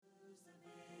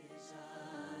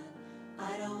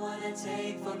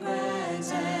Take for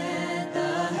granted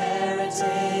the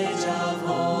heritage of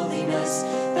holiness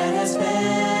that has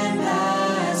been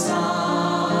passed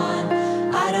on.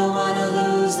 I don't want to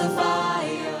lose the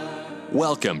fire.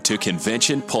 Welcome to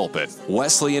Convention Pulpit,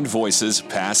 Wesleyan Voices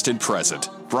Past and Present,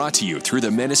 brought to you through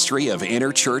the Ministry of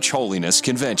Interchurch Holiness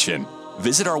Convention.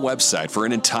 Visit our website for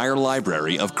an entire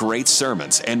library of great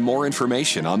sermons and more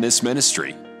information on this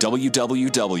ministry,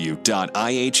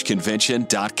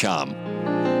 www.ihconvention.com.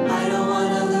 I don't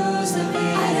want to lose the beat.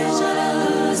 I don't want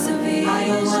to lose the beat. I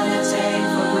don't want to take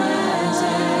for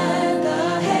granted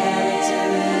the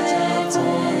heritage of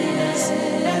holiness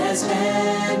that has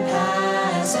been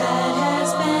passed on.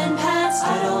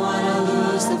 I don't want to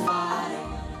lose the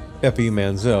fire. F.E.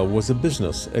 Mansell was a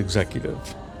business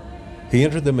executive. He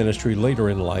entered the ministry later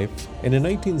in life, and in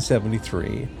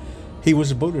 1973, he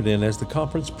was voted in as the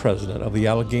conference president of the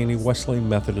Allegheny Wesleyan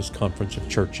Methodist Conference of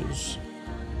Churches.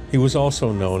 He was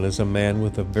also known as a man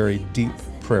with a very deep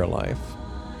prayer life.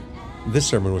 This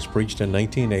sermon was preached in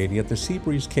 1980 at the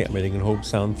Seabreeze Camp Meeting in Hobe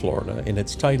Sound, Florida, and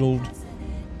it's titled,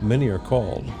 "Many are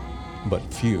called, but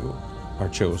few are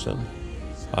chosen."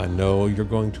 I know you're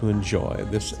going to enjoy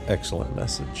this excellent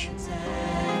message.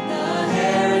 The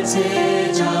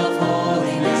heritage of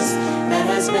holiness that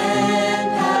has been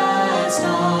passed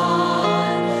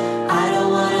on. I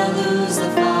don't want to lose the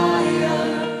fire.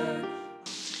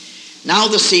 Now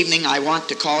this evening I want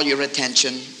to call your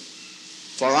attention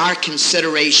for our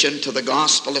consideration to the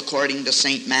Gospel according to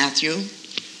St. Matthew.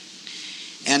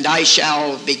 And I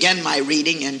shall begin my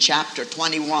reading in chapter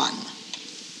 21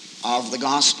 of the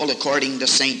Gospel according to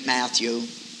St. Matthew.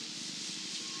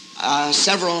 A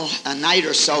night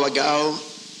or so ago,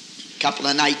 a couple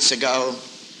of nights ago,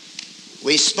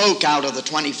 we spoke out of the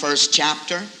 21st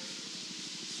chapter,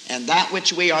 and that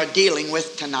which we are dealing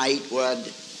with tonight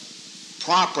would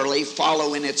properly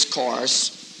follow in its course.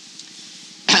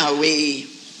 I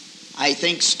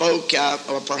think, spoke,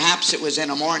 or perhaps it was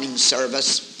in a morning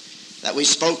service, that we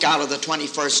spoke out of the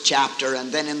 21st chapter,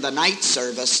 and then in the night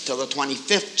service to the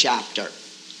 25th chapter.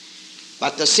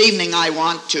 But this evening I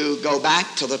want to go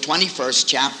back to the 21st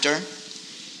chapter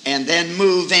and then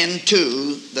move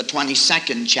into the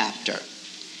 22nd chapter.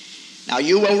 Now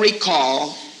you will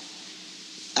recall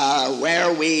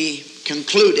where we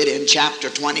concluded in chapter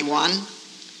 21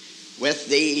 with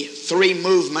the three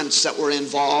movements that were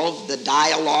involved, the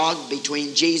dialogue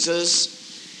between Jesus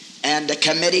and a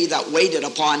committee that waited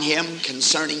upon him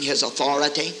concerning his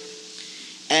authority,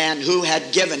 and who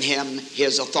had given him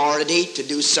his authority to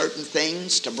do certain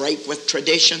things, to break with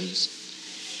traditions.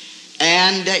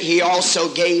 And he also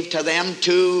gave to them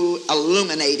two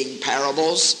illuminating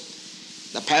parables,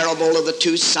 the parable of the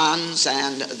two sons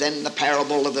and then the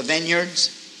parable of the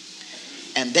vineyards.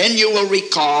 And then you will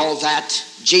recall that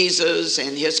Jesus,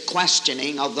 in his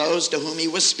questioning of those to whom he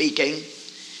was speaking,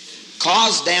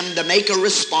 caused them to make a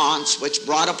response which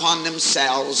brought upon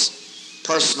themselves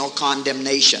personal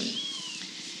condemnation.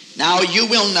 Now you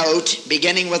will note,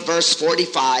 beginning with verse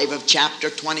 45 of chapter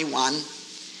 21,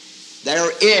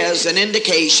 there is an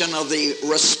indication of the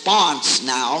response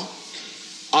now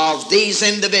of these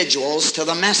individuals to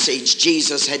the message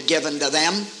Jesus had given to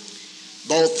them,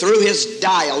 both through his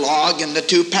dialogue and the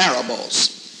two parables,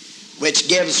 which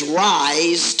gives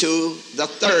rise to the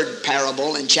third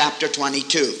parable in chapter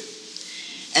 22.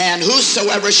 And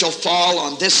whosoever shall fall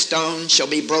on this stone shall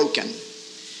be broken,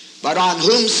 but on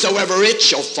whomsoever it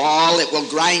shall fall, it will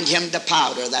grind him to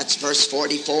powder. That's verse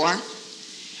 44.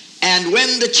 And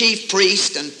when the chief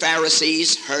priests and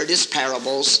Pharisees heard his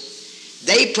parables,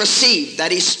 they perceived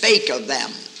that he spake of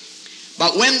them.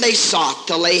 But when they sought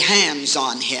to lay hands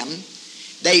on him,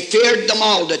 they feared the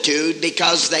multitude,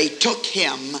 because they took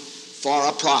him for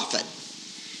a prophet.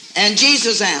 And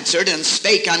Jesus answered and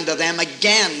spake unto them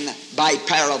again by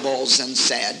parables, and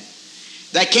said,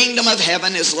 The kingdom of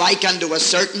heaven is like unto a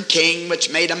certain king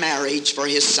which made a marriage for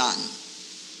his son,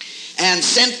 and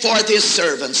sent forth his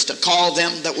servants to call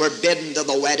them that were bidden to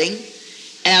the wedding,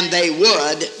 and they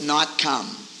would not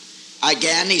come.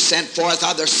 Again he sent forth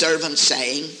other servants,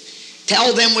 saying,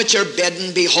 Tell them which are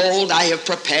bidden, Behold, I have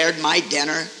prepared my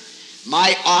dinner.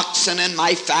 My oxen and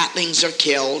my fatlings are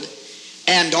killed,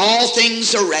 and all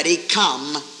things are ready.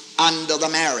 Come unto the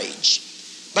marriage.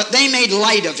 But they made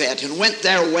light of it, and went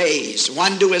their ways,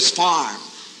 one to his farm,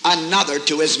 another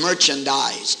to his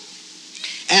merchandise.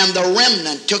 And the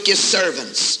remnant took his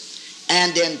servants,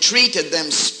 and entreated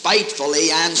them spitefully,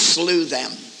 and slew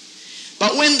them.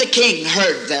 But when the king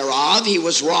heard thereof, he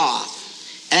was wroth,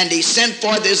 and he sent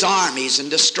forth his armies, and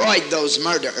destroyed those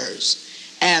murderers,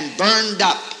 and burned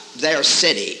up their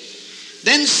city.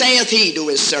 Then saith he to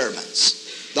his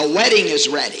servants, The wedding is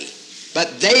ready,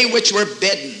 But they which were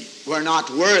bidden were not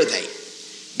worthy.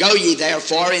 Go ye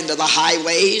therefore into the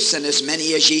highways, and as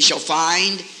many as ye shall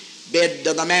find, bid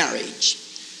to the marriage.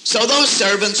 So those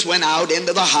servants went out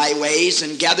into the highways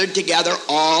and gathered together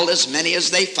all as many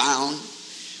as they found,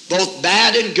 both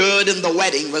bad and good, and the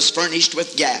wedding was furnished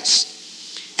with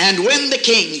guests. And when the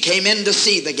king came in to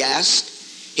see the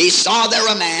guest, he saw there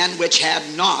a man which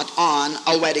had not on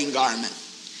a wedding garment.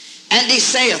 And he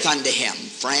saith unto him,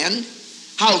 Friend,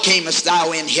 how camest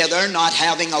thou in hither, not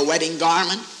having a wedding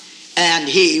garment? And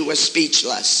he was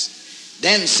speechless.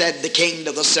 Then said the king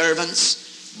to the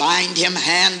servants, Bind him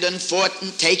hand and foot,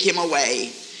 and take him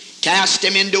away. Cast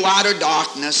him into outer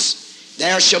darkness.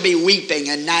 There shall be weeping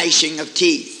and gnashing of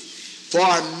teeth.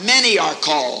 For many are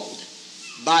called,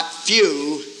 but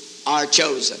few are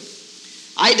chosen.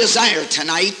 I desire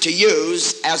tonight to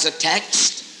use as a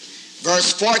text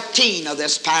verse 14 of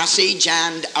this passage,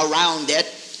 and around it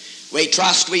we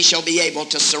trust we shall be able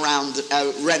to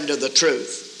render the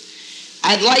truth.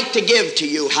 I'd like to give to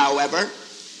you, however,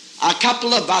 a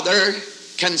couple of other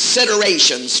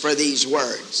considerations for these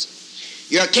words.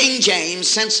 Your King James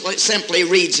simply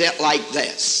reads it like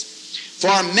this: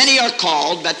 For many are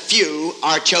called, but few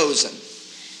are chosen.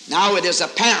 Now it is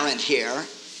apparent here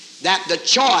that the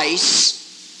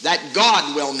choice that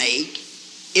God will make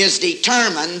is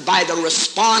determined by the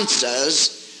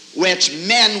responses which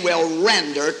men will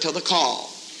render to the call.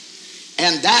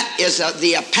 And that is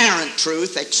the apparent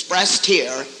truth expressed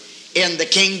here in the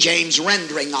King James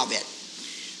rendering of it.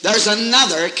 There's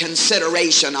another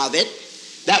consideration of it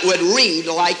that would read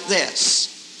like this: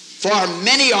 For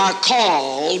many are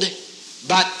called,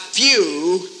 but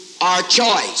few are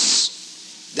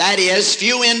choice. That is,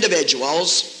 few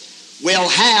individuals will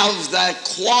have the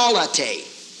quality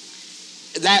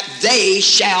that they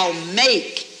shall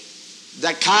make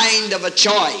the kind of a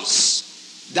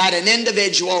choice that an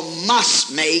individual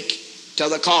must make to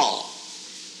the call.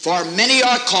 For many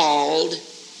are called,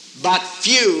 but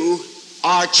few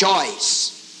are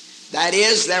choice. That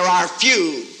is, there are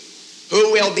few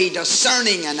who will be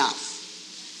discerning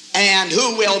enough, and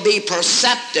who will be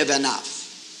perceptive enough,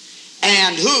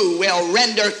 and who will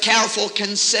render careful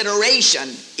consideration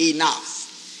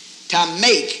enough to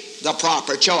make the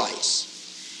proper choice.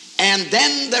 And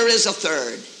then there is a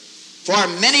third: for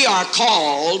many are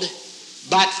called,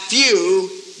 but few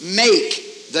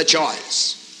make the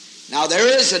choice. Now there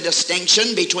is a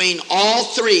distinction between all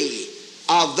three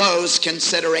of those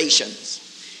considerations.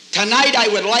 Tonight I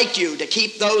would like you to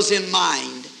keep those in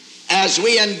mind as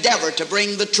we endeavor to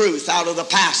bring the truth out of the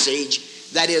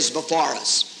passage that is before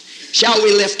us. Shall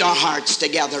we lift our hearts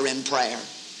together in prayer?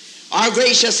 Our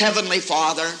gracious Heavenly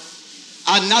Father,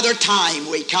 another time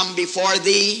we come before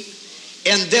Thee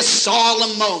in this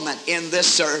solemn moment in this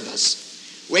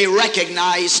service. We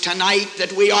recognize tonight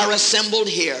that we are assembled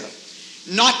here,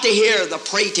 not to hear the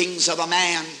pratings of a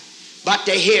man, but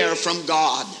to hear from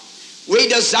God. We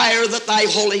desire that Thy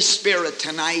Holy Spirit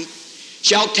tonight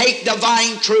shall take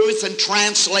divine truth and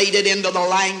translate it into the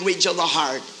language of the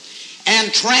heart,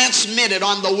 and transmit it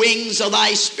on the wings of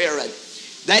Thy Spirit,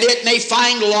 that it may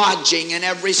find lodging in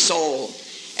every soul.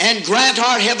 And grant,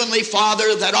 our Heavenly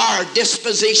Father, that our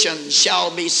dispositions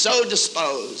shall be so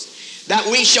disposed that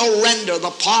we shall render the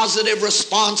positive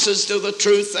responses to the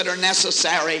truth that are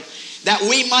necessary, that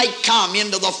we might come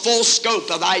into the full scope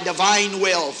of Thy divine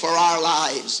will for our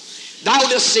lives. Thou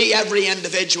dost see every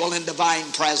individual in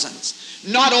divine presence.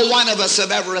 Not a one of us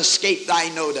have ever escaped Thy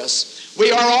notice.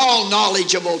 We are all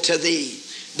knowledgeable to Thee.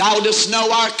 Thou dost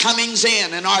know our comings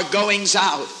in and our goings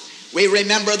out. We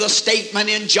remember the statement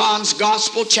in John's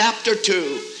Gospel, chapter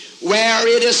 2, where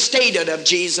it is stated of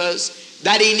Jesus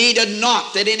that He needed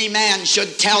not that any man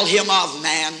should tell Him of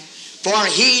man, for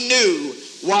He knew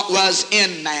what was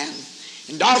in man.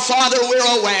 And our Father,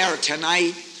 we're aware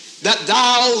tonight that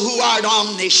Thou, who art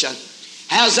omniscient,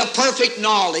 has a perfect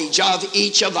knowledge of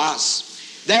each of us.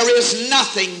 There is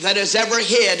nothing that is ever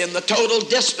hid in the total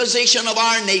disposition of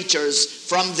our natures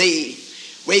from Thee.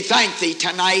 We thank Thee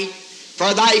tonight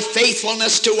for Thy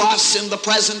faithfulness to us in the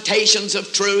presentations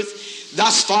of truth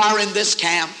thus far in this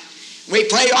camp. We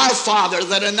pray, our Father,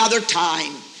 that another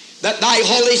time that Thy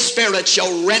Holy Spirit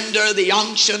shall render the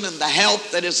unction and the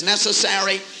help that is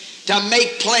necessary to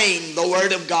make plain the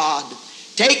Word of God.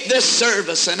 Take this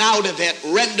service, and out of it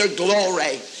render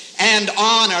glory and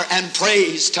honor and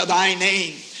praise to Thy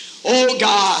name. Oh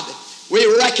God, we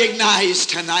recognize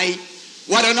tonight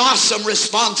what an awesome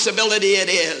responsibility it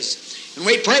is. And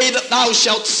we pray that Thou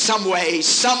shalt some way,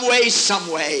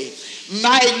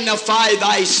 magnify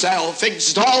Thyself,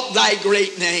 exalt Thy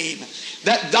great name,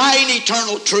 that Thine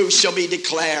eternal truth shall be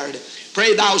declared.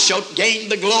 Pray thou shalt gain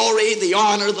the glory, the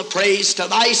honor, the praise to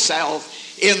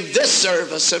thyself in this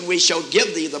service, and we shall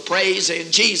give thee the praise.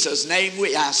 In Jesus' name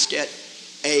we ask it.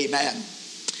 Amen.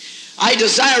 I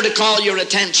desire to call your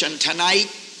attention tonight,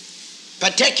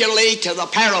 particularly to the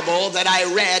parable that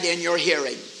I read in your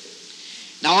hearing.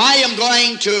 Now, I am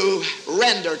going to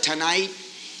render tonight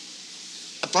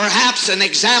perhaps an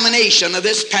examination of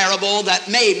this parable that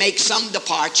may make some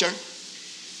departure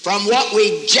from what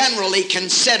we generally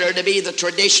consider to be the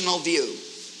traditional view.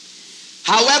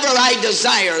 However, I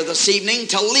desire this evening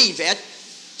to leave it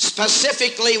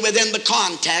specifically within the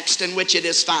context in which it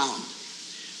is found.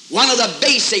 One of the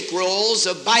basic rules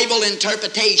of Bible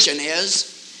interpretation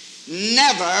is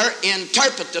never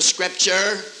interpret the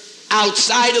Scripture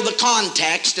outside of the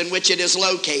context in which it is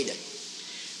located.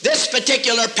 This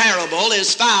particular parable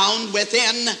is found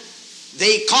within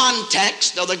the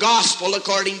context of the Gospel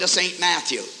according to St.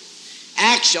 Matthew.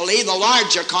 Actually, the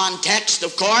larger context,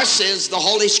 of course, is the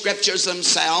Holy Scriptures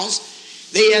themselves,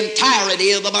 the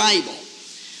entirety of the Bible.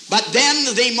 But then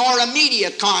the more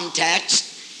immediate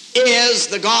context is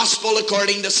the Gospel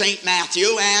according to St. Matthew,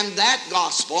 and that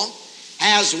Gospel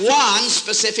has one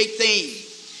specific theme.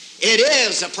 It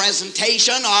is a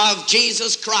presentation of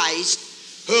Jesus Christ,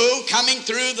 who, coming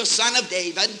through the Son of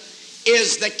David,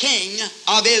 is the King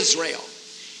of Israel.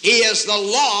 He is the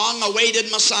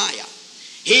long-awaited Messiah.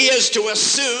 He is to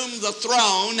assume the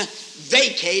throne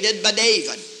vacated by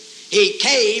David. He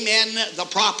came in the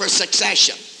proper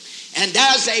succession, and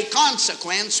as a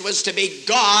consequence was to be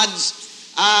God's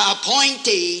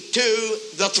appointee to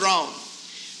the throne.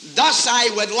 Thus, I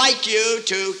would like you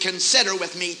to consider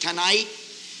with me tonight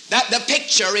that the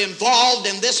picture involved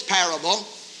in this parable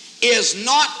is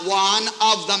not one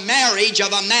of the marriage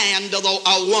of a man to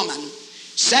a woman,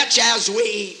 such as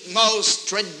we most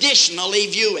traditionally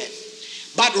view it,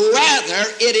 but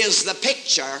rather it is the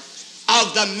picture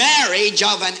of the marriage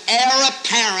of an heir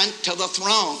apparent to the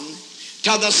throne,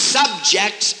 to the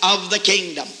subjects of the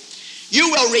kingdom. You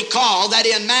will recall that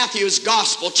in Matthew's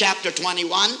Gospel, chapter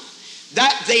 21,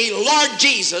 that the Lord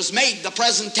Jesus made the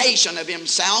presentation of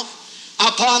himself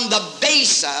upon the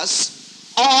basis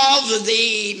of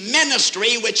the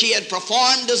ministry which he had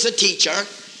performed as a teacher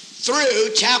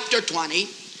through chapter 20,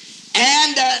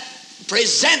 and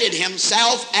presented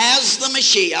himself as the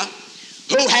Messiah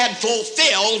who had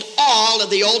fulfilled all of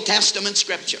the Old Testament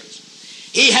scriptures.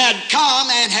 He had come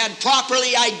and had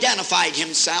properly identified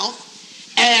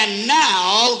himself, and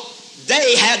now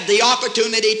they had the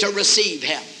opportunity to receive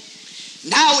him.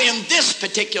 Now, in this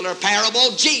particular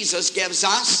parable, Jesus gives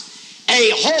us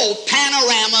a whole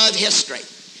panorama of history.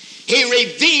 He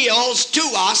reveals to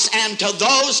us and to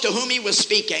those to whom he was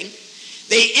speaking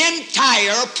the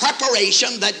entire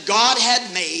preparation that God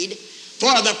had made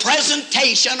for the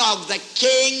presentation of the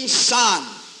King's Son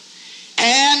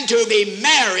and to be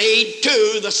married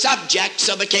to the subjects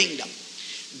of a kingdom.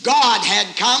 God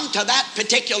had come to that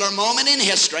particular moment in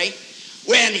history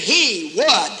when he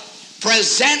would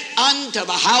present unto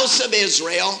the house of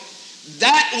Israel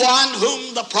that one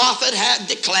whom the prophet had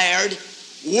declared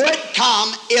would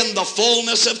come in the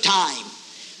fullness of time.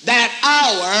 That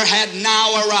hour had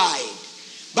now arrived.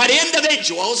 But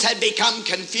individuals had become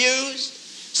confused,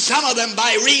 some of them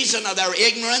by reason of their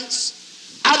ignorance,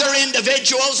 other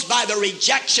individuals by the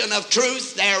rejection of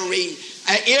truth, their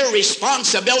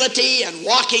irresponsibility and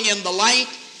walking in the light.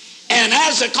 And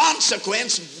as a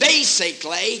consequence,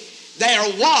 basically, there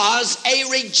was a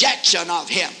rejection of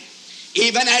him.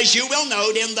 Even as you will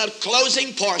note in the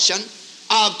closing portion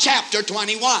of chapter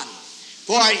 21.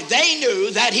 For they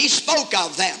knew that he spoke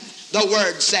of them, the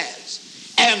word says.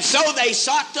 And so they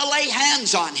sought to lay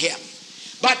hands on him,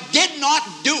 but did not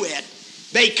do it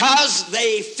because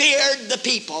they feared the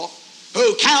people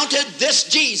who counted this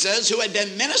Jesus who had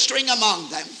been ministering among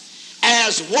them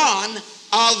as one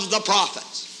of the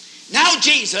prophets. Now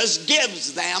Jesus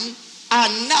gives them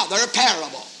another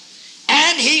parable.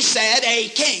 And he said, a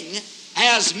king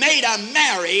has made a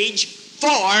marriage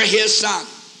for his son.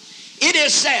 It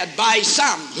is said by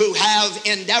some who have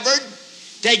endeavored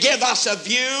to give us a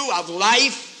view of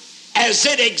life as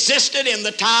it existed in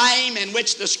the time in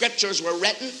which the scriptures were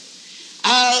written,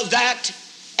 that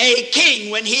a king,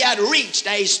 when he had reached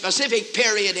a specific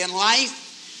period in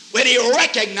life, when he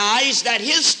recognized that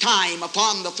his time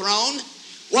upon the throne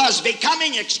was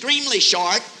becoming extremely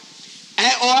short,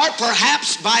 or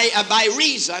perhaps by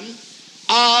reason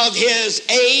of his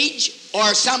age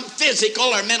or some physical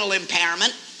or mental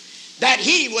impairment, that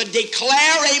he would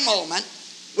declare a moment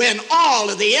when all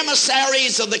of the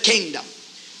emissaries of the kingdom,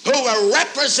 who were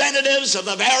representatives of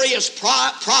the various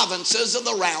provinces of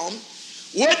the realm,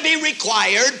 would be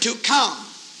required to come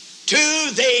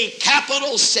to the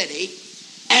capital city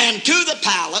and to the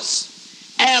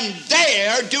palace, and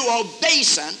there do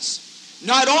obeisance,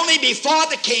 not only before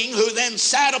the king who then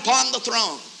sat upon the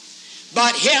throne,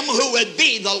 but him who would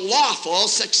be the lawful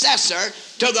successor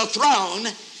to the throne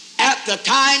at the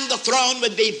time the throne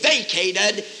would be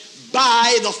vacated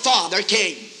by the father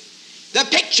king. The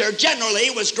picture generally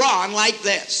was drawn like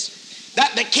this,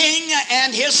 that the king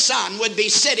and his son would be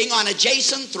sitting on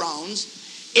adjacent thrones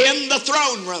in the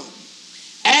throne room,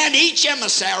 and each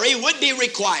emissary would be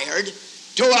required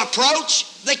to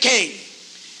approach the king.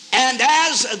 And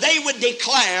as they would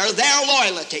declare their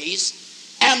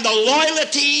loyalties and the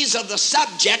loyalties of the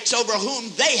subjects over whom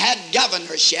they had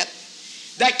governorship,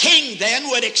 the king then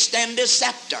would extend his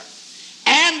scepter.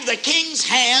 And the king's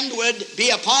hand would be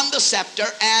upon the scepter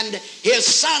and his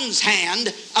son's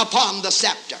hand upon the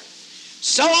scepter.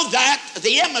 So that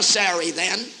the emissary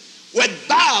then would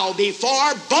bow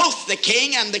before both the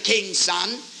king and the king's son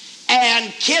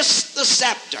and kiss the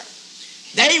scepter.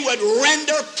 They would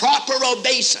render proper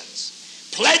obeisance,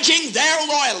 pledging their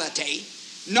loyalty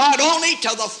not only to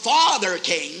the father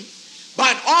king,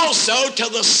 but also to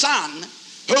the son,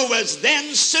 who was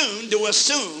then soon to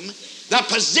assume the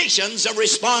positions of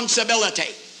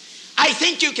responsibility. I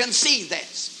think you can see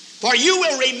this, for you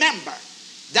will remember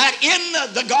that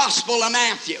in the Gospel of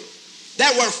Matthew,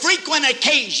 there were frequent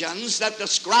occasions that the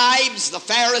scribes, the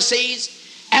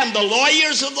Pharisees, and the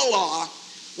lawyers of the law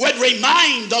would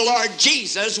remind the Lord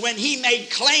Jesus, when he made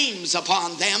claims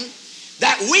upon them,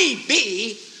 that we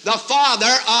be the father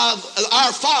of,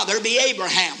 our father be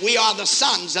Abraham. We are the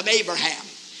sons of Abraham.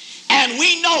 And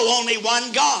we know only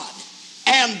one God.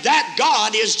 And that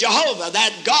God is Jehovah.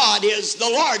 That God is the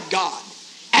Lord God.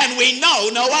 And we know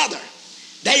no other.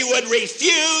 They would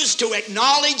refuse to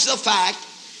acknowledge the fact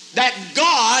that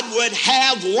God would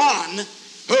have one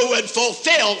who would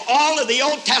fulfill all of the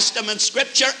Old Testament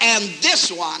scripture, and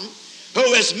this one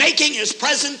who is making his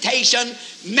presentation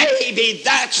may be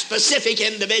that specific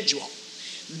individual.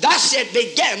 Thus it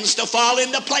begins to fall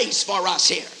into place for us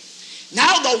here.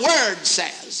 Now the word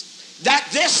says that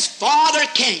this father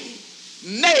king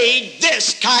made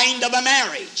this kind of a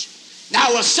marriage.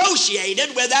 Now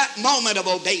associated with that moment of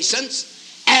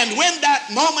obeisance, and when that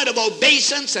moment of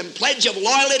obeisance and pledge of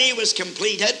loyalty was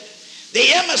completed,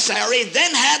 the emissary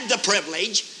then had the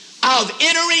privilege of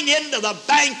entering into the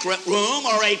banquet room,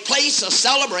 or a place of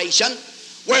celebration,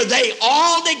 where they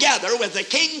all together with the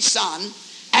king's son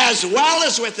as well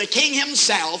as with the king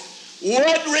himself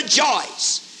would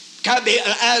rejoice,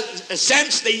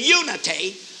 since the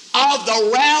unity of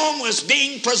the realm was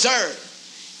being preserved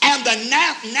and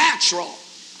the natural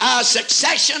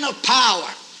succession of power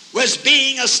was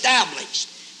being established,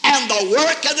 and the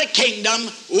work of the kingdom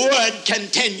would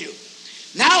continue.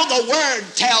 Now the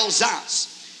word tells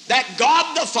us that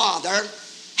God the Father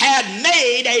had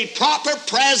made a proper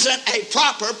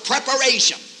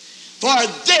preparation for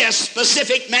this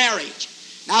specific marriage.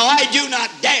 Now I do not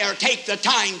dare take the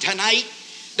time tonight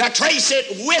to trace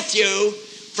it with you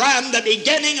from the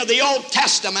beginning of the Old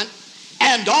Testament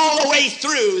and all the way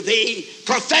through the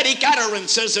prophetic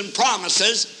utterances and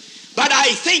promises, but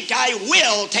I think I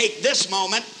will take this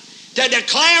moment to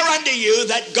declare unto you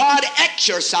that God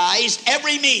exercised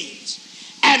every means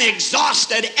and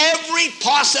exhausted every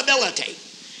possibility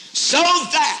so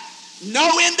that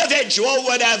no individual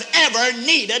would have ever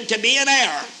needed to be in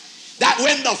error. That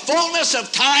when the fullness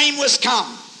of time was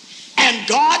come and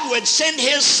God would send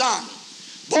his son,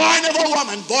 born of a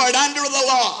woman, born under the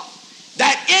law,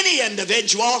 that any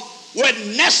individual would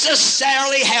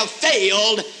necessarily have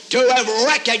failed to have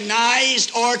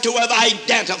recognized or to have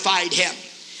identified him.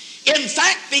 In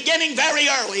fact, beginning very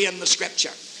early in the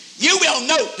scripture, you will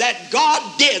note that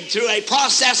God did, through a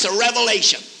process of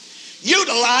revelation,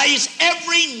 utilize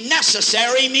every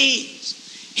necessary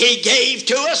means. He gave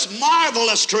to us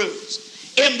marvelous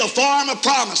truths in the form of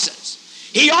promises.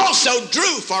 He also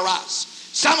drew for us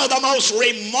some of the most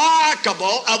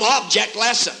remarkable of object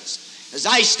lessons. As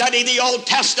I study the Old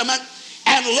Testament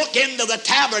and look into the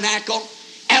tabernacle,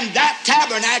 and that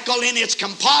tabernacle in its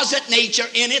composite nature,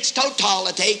 in its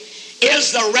totality,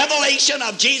 is the revelation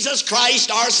of Jesus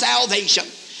Christ, our salvation,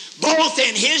 both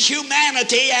in his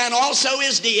humanity and also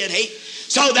his deity,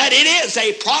 so that it is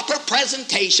a proper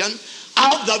presentation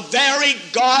of the very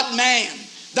God-man,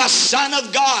 the Son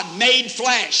of God made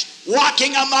flesh,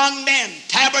 walking among men,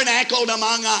 tabernacled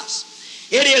among us.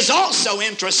 It is also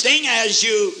interesting, as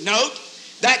you note,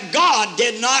 that God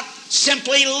did not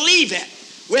simply leave it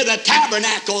with a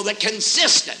tabernacle that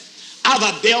consisted of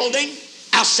a building,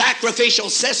 a sacrificial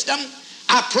system,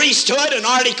 a priesthood, and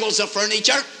articles of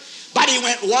furniture, but he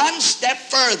went one step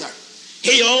further.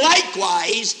 He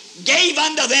likewise gave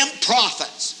unto them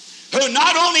prophets, who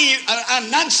not only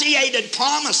enunciated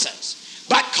promises,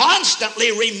 but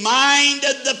constantly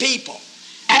reminded the people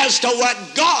as to what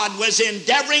God was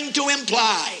endeavoring to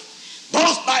imply,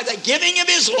 both by the giving of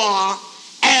his law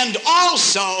and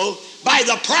also by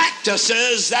the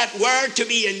practices that were to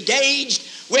be engaged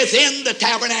within the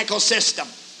tabernacle system.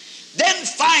 Then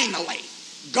finally,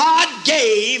 God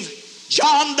gave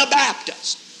John the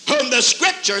Baptist, whom the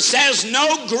scripture says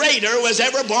no greater was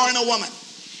ever born a woman.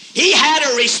 He had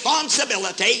a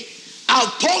responsibility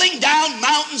of pulling down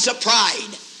mountains of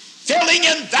pride, filling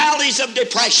in valleys of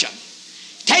depression,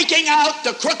 taking out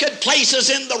the crooked places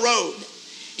in the road.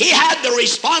 He had the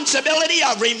responsibility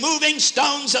of removing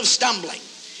stones of stumbling,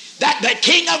 that the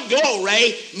King of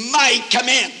glory might come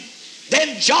in.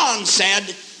 Then John said,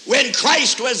 when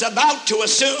Christ was about to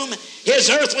assume his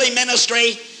earthly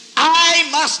ministry, I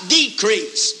must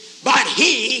decrease, but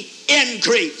he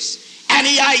increase. And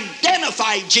he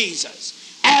identified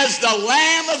Jesus as the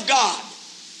Lamb of God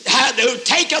who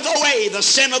taketh away the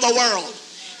sin of the world,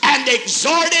 and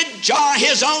exhorted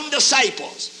his own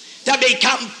disciples to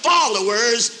become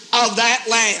followers of that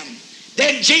Lamb.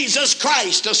 Then Jesus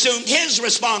Christ assumed his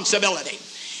responsibility,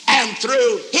 and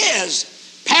through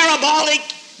his parabolic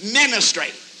ministry,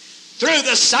 through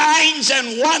the signs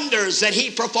and wonders that he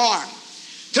performed,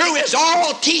 through his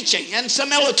oral teaching and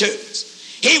similitudes,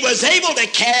 he was able to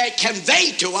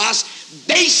convey to us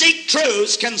basic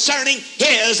truths concerning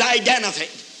his identity.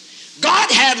 God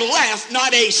had left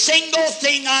not a single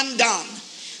thing undone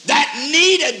that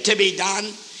needed to be done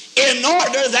in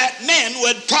order that men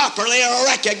would properly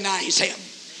recognize him.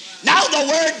 Now the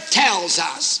word tells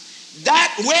us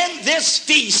that when this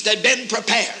feast had been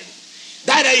prepared,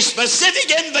 that a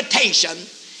specific invitation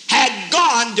had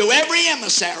gone to every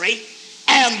emissary,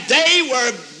 and they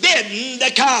were bidden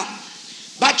to come.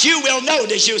 But you will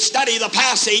note as you study the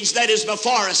passage that is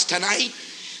before us tonight,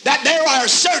 that there are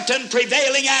certain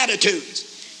prevailing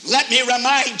attitudes. Let me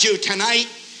remind you tonight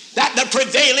that the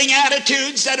prevailing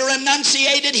attitudes that are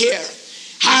enunciated here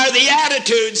are the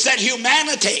attitudes that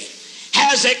humanity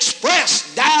has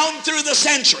expressed down through the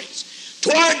centuries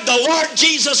toward the Lord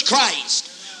Jesus Christ,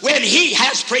 when he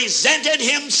has presented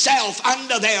himself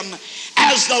unto them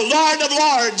as the Lord of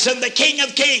Lords and the King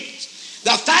of Kings.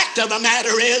 The fact of the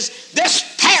matter is,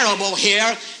 this parable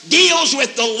here deals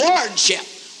with the lordship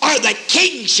or the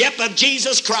kingship of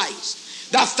Jesus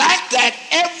Christ. The fact that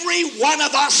every one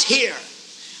of us here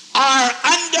are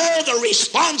under the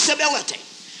responsibility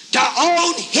to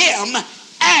own him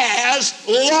as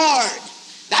Lord.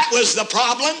 That was the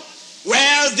problem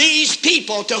where these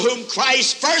people to whom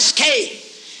Christ first came,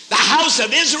 the house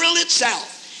of Israel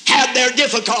itself, had their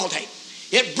difficulty.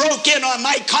 It broke in on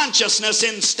my consciousness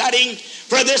in studying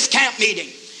for this camp meeting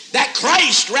that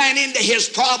Christ ran into his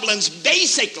problems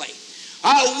basically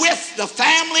with the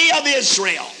family of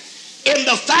Israel in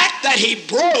the fact that he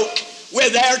broke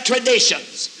with their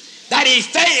traditions, that he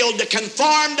failed to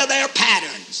conform to their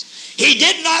patterns. He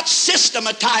did not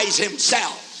systematize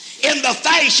himself in the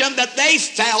fashion that they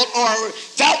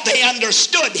felt they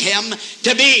understood him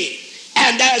to be.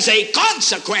 And as a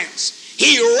consequence,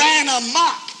 he ran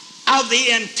amok of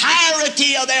the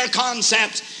entirety of their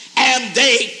concepts, and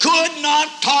they could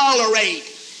not tolerate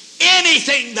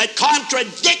anything that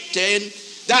contradicted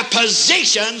the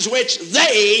positions which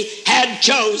they had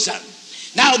chosen.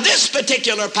 Now, this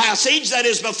particular passage that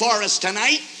is before us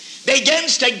tonight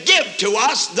begins to give to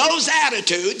us those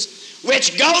attitudes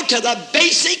which go to the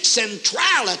basic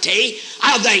centrality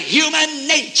of the human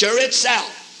nature itself.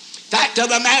 Fact of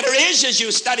the matter is, as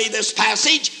you study this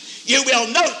passage, you will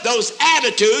note those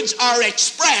attitudes are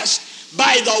expressed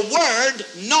by the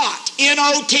word not,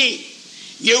 N-O-T.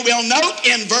 You will note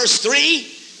in verse 3,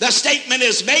 the statement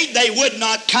is made, they would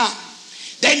not come.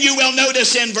 Then you will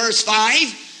notice in verse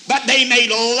 5, but they made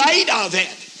light of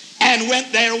it and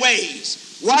went their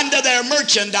ways, one to their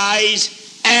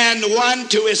merchandise and one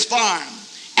to his farm.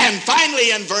 And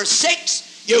finally in verse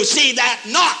 6, you see that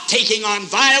not taking on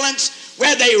violence,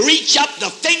 where they reach up the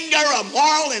finger of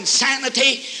moral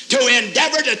insanity to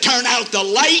endeavor to turn out the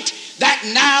light that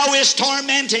now is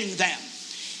tormenting them.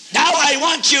 Now I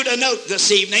want you to note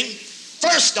this evening,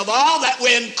 first of all, that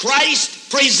when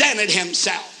Christ presented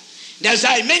himself, as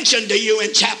I mentioned to you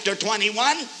in chapter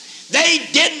 21, they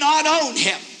did not own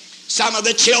him. Some of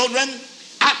the children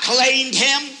acclaimed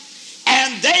him,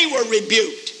 and they were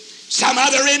rebuked. Some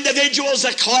other individuals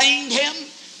acclaimed him,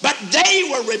 but they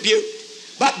were rebuked.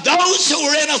 But those who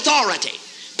were in authority,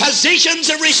 positions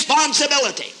of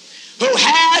responsibility, who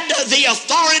had the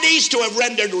authorities to have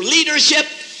rendered leadership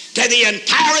to the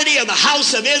entirety of the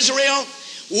house of Israel,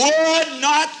 would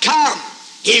not come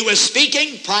He was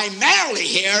speaking primarily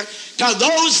here to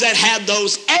those that had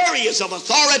those areas of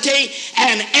authority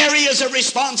and areas of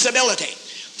responsibility.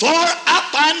 For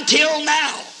up until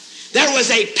now, there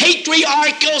was a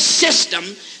patriarchal system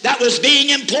that was being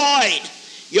employed.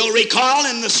 You'll recall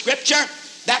in the scripture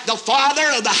that the father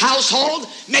of the household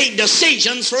made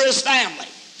decisions for his family.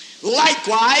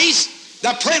 Likewise,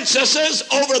 the princesses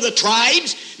over the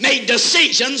tribes made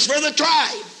decisions for the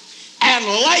tribe. And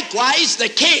likewise, the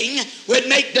king would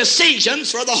make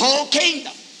decisions for the whole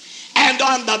kingdom. And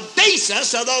on the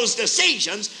basis of those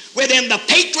decisions within the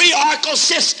patriarchal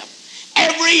system,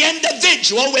 every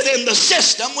individual within the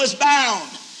system was bound.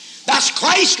 Thus,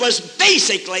 Christ was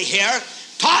basically here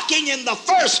talking in the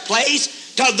first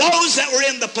place to those that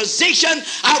were in the position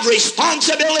of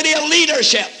responsibility of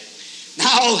leadership.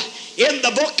 Now, in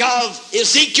the book of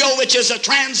Ezekiel, which is a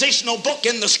transitional book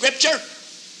in the scripture,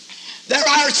 there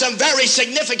are some very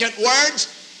significant words,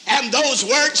 and those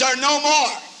words are no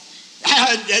more.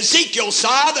 Ezekiel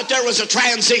saw that there was a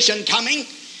transition coming.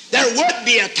 There would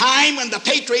be a time when the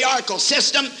patriarchal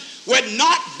system would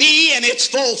not be in its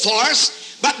full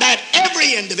force, but that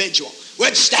every individual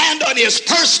would stand on his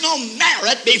personal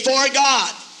merit before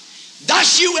God.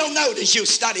 Thus you will note as you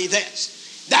study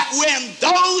this, that when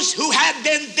those who had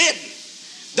been bidden,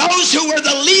 those who were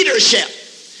the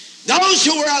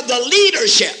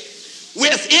leadership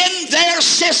within their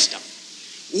system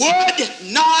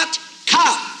would not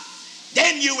come,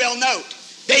 then you will note,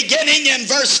 beginning in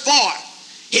verse 4,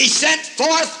 he sent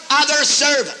forth other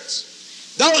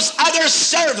servants. Those other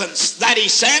servants that he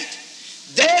sent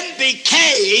then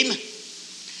became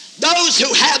those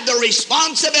who had the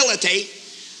responsibility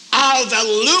of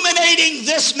illuminating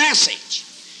this message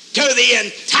to the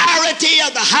entirety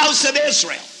of the house of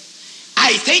Israel.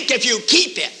 I think if you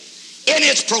keep it in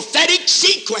its prophetic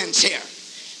sequence here,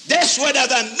 this would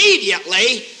have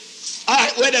immediately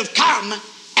would have come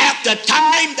at the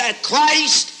time that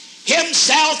Christ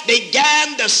himself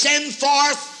began to send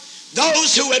forth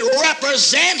those who would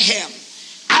represent him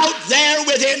out there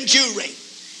within Jewry.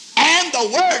 And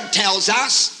the word tells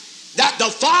us that the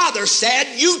Father said,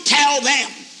 you tell them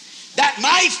that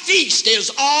my feast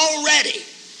is all ready.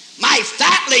 My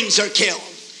fatlings are killed.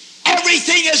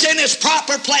 Everything is in its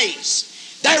proper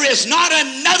place. There is not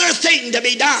another thing to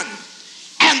be done.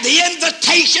 And the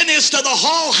invitation is to the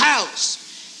whole house.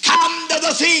 Come to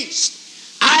the feast.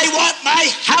 I want my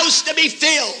house to be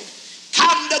filled.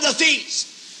 Come to the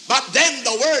feast. But then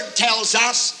the word tells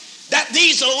us that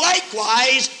these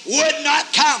likewise would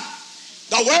not come.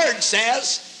 The word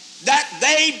says that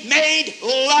they made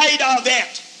light of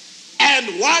it.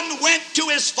 And one went to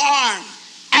his farm,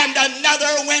 and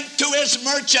another went to his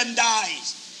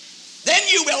merchandise. Then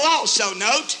you will also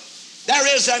note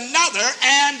there is another,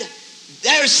 and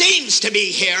there seems to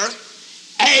be here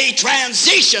a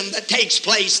transition that takes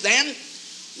place then,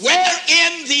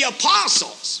 wherein the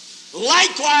apostles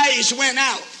likewise went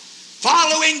out,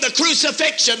 following the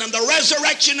crucifixion and the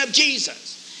resurrection of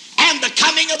Jesus and the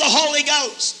coming of the Holy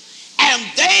Ghost. And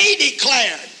they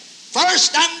declared,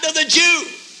 first unto the Jew,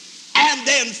 and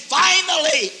then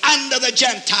finally unto the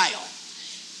Gentile,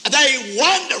 the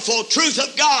wonderful truth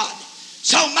of God.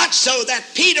 So much so that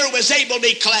Peter was able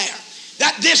to declare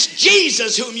that this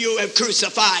Jesus whom you have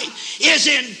crucified is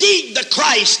indeed the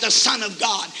Christ, the Son of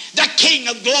God, the King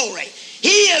of glory.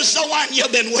 He is the one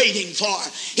you've been waiting for.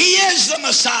 He is the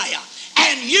Messiah,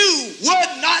 and you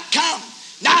would not come.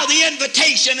 Now the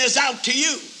invitation is out to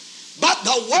you. But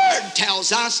the word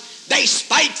tells us they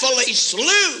spitefully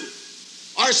slew,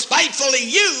 or spitefully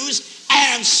used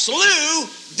and slew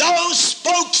those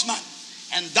spokesmen.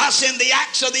 And thus in the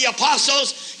Acts of the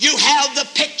Apostles, you have the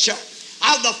picture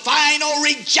of the final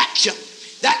rejection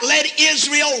that led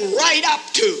Israel right up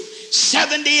to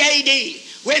 70 AD,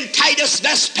 when Titus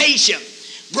Vespasian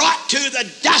brought to the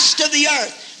dust of the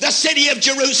earth the city of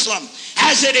Jerusalem,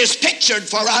 as it is pictured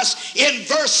for us in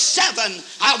verse 7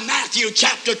 of Matthew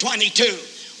chapter 22,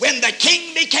 when the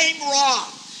king became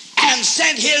wroth and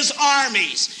sent his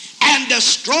armies and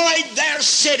destroyed their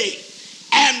city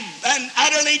and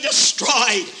utterly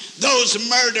destroyed those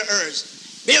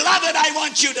murderers. Beloved, I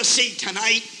want you to see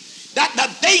tonight that the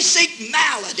basic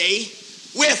malady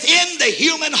within the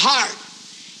human heart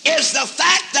is the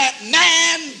fact that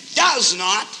man does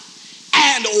not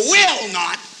and will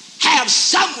not have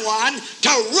someone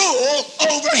to rule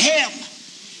over him.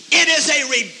 It is a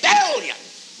rebellion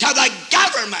to the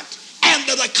government and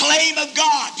to the claim of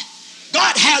God.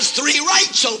 God has three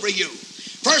rights over you.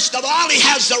 First of all, he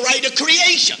has the right of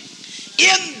creation.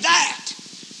 In that,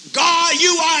 God,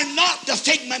 you are not the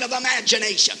figment of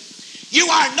imagination. You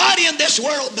are not in this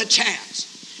world by chance.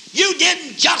 You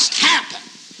didn't just happen.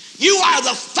 You are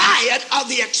the fiat of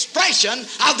the expression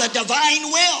of the divine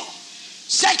will.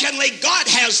 Secondly, God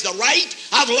has the right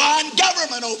of law and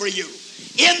government over you,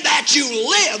 in that you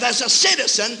live as a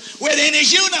citizen within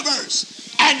his universe,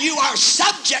 and you are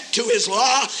subject to his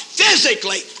law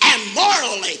physically and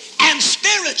morally and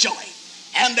spiritually.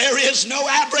 And there is no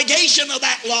abrogation of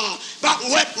that law, but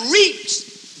what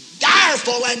reaps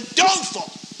direful and doleful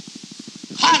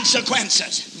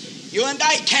consequences. You and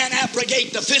I can't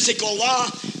abrogate the physical law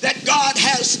that God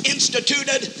has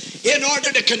instituted in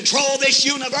order to control this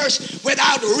universe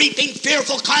without reaping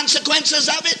fearful consequences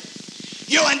of it.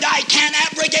 You and I can't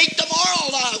abrogate the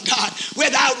moral law of God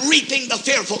without reaping the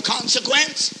fearful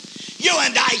consequence. You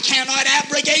and I cannot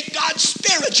abrogate God's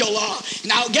spiritual law,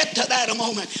 and I'll get to that in a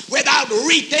moment, without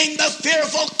reaping the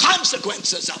fearful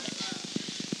consequences of it.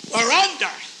 We're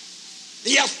under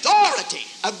the authority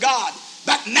of God.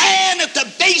 But man, at the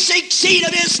basic seat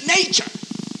of his nature,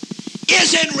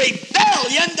 is in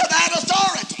rebellion to that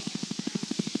authority.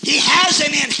 He has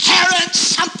an inherent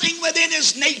something within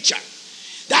his nature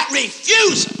that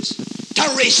refuses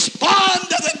to respond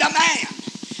to the demand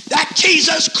that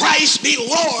Jesus Christ be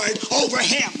Lord over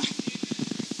him.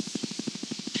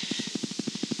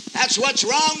 That's what's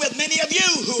wrong with many of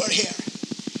you who are here.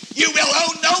 You will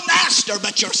own no master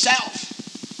but yourself.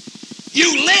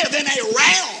 You live in a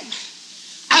realm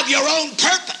of your own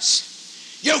purpose.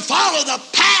 You follow the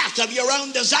path of your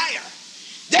own desire.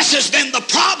 This has been the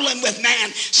problem with man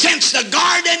since the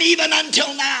garden even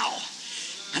until now.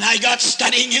 And I got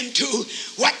studying into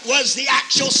what was the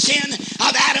actual sin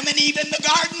of Adam and Eve in the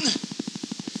garden.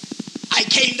 I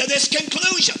came to this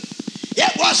conclusion.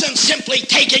 It wasn't simply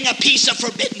taking a piece of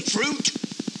forbidden fruit,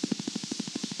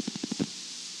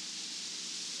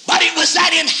 but it was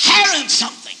that inherent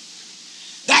something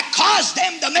that caused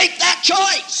them to make that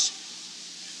choice.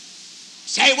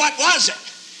 Say, what was it?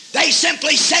 They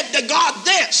simply said to God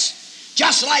this,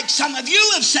 just like some of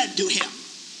you have said to him.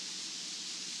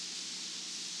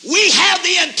 We have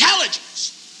the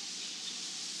intelligence.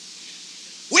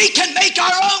 We can make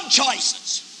our own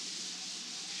choices.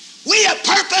 We have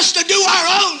purpose to do our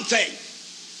own thing.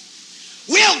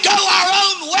 We'll go our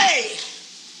own way.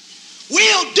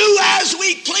 We'll do as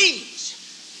we please.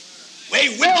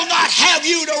 We will not have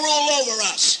you to rule over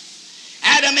us.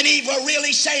 Adam and Eve were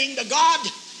really saying to God,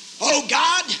 oh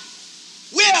God,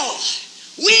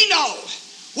 we know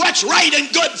what's right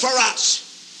and good for us.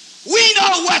 We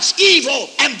know what's evil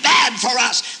and bad for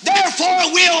us.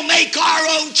 Therefore, we'll make our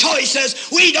own choices.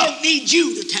 We don't need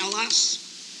you to tell us.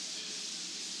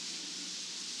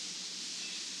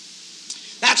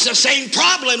 That's the same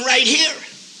problem right here.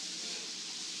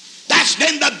 That's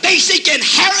been the basic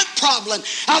inherent problem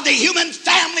of the human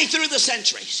family through the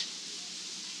centuries.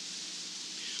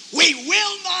 We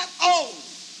will not own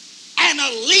an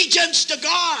allegiance to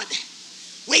God.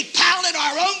 We pilot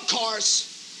our own course,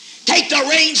 take the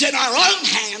reins in our own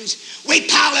hands, we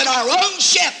pilot our own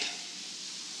ship,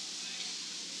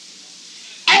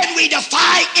 and we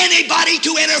defy anybody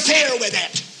to interfere with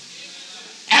it.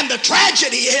 And the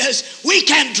tragedy is we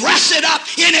can dress it up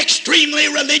in extremely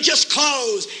religious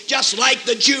clothes, just like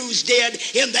the Jews did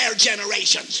in their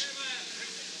generations.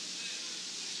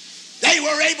 They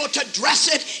were able to dress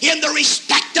it in the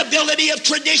respectability of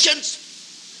traditions.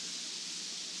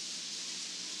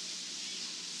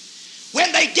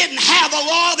 When they didn't have a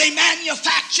law, they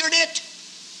manufactured it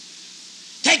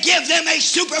to give them a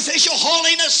superficial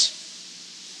holiness.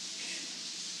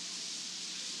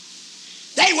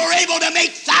 They were able to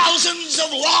make thousands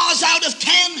of laws out of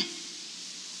 10.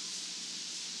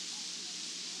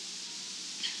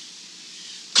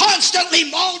 Constantly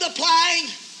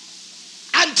multiplying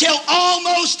until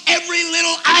almost every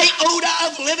little iota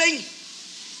of living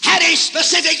had a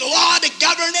specific law to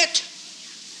govern it.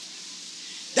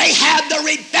 They had the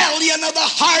rebellion of the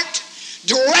heart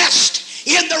dressed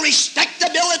in the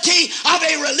respectability of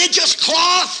a religious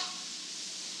cloth.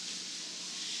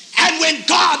 And when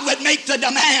God would make the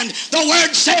demand, the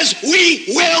word says, we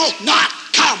will not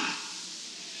come.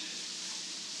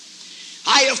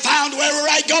 I have found wherever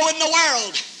I go in the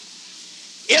world,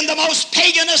 in the most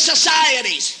pagan of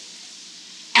societies,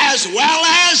 as well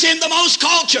as in the most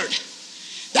cultured,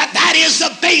 that is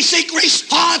the basic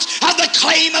response of the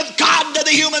claim of God to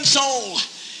the human soul.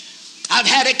 I've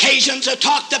had occasions to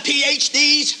talk to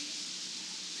PhDs.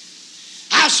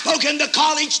 I've spoken to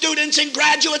college students in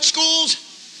graduate schools.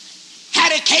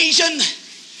 Had occasion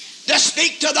to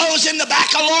speak to those in the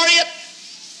baccalaureate.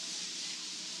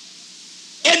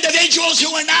 Individuals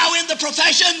who are now in the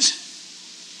professions.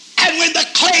 And when the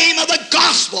claim of the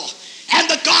gospel, and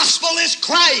the gospel is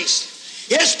Christ,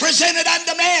 is presented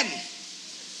unto men,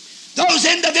 those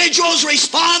individuals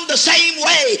respond the same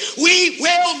way. We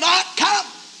will not come.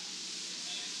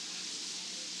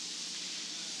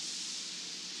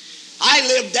 I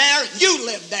lived there, you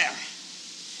lived there.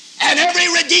 And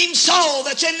every redeemed soul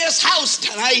that's in this house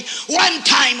tonight one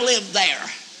time lived there.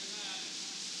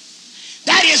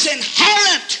 That is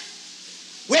inherent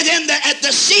within at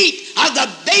the seat of the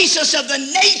basis of the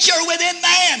nature within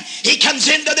man. He comes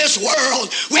into this world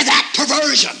with that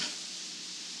perversion.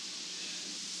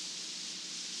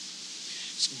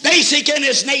 It's basic in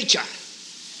his nature.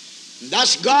 And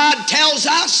thus God tells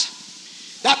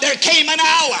us that there came an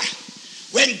hour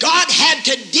when God had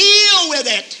to deal with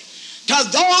it to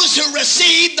those who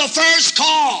received the first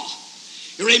call.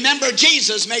 You remember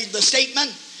Jesus made the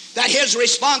statement that his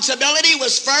responsibility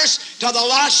was first to the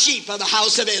lost sheep of the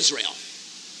house of Israel.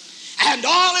 And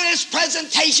all of his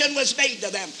presentation was made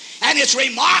to them. And it's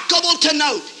remarkable to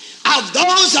note, of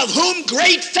those of whom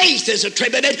great faith is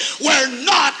attributed were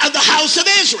not of the house of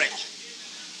Israel.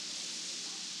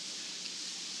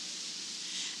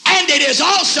 And it is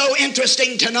also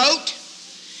interesting to note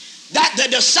that the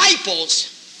disciples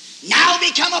now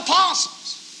become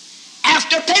apostles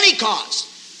after Pentecost.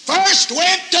 First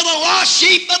went to the lost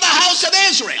sheep of the house of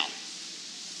Israel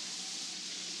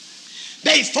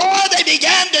before they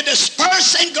began to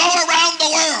disperse and go around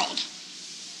the world.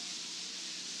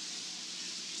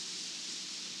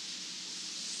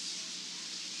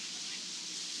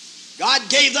 God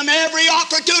gave them every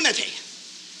opportunity,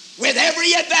 with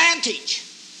every advantage,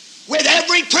 with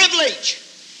every privilege,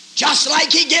 just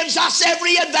like he gives us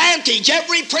every advantage,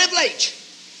 every privilege.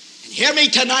 And hear me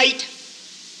tonight,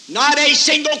 not a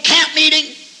single camp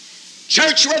meeting,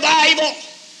 church revival,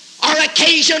 or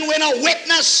occasion when a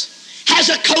witness has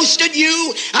accosted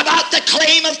you about the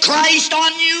claim of Christ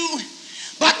on you,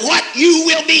 but what you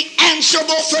will be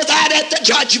answerable for that at the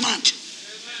judgment.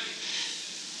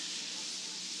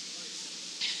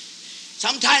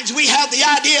 Sometimes we have the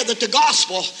idea that the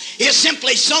gospel is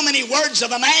simply so many words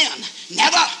of a man.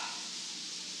 Never.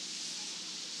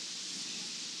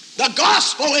 The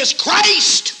gospel is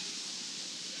Christ.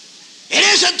 It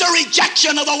isn't the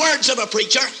rejection of the words of a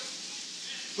preacher.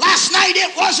 Last night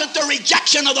it wasn't the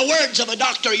rejection of the words of a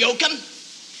Dr. Yoakum.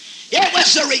 It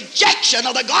was the rejection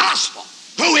of the gospel,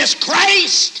 who is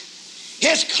Christ.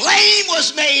 His claim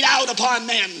was made out upon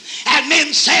men, and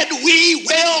men said, we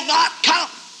will not come.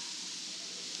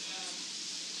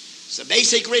 It's the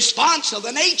basic response of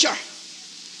the nature.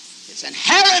 It's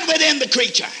inherent within the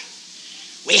creature.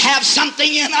 We have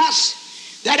something in us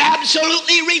that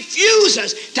absolutely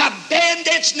refuses to bend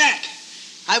its neck.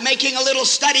 I'm making a little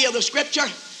study of the scripture,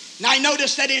 and I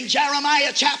noticed that in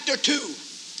Jeremiah chapter 2,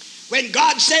 when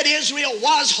God said Israel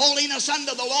was holiness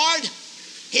unto the Lord,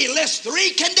 he lists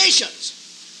three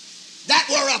conditions that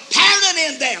were apparent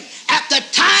in them at the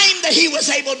time that he was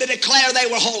able to declare they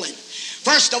were holy.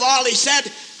 First of all, he said,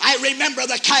 I remember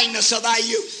the kindness of thy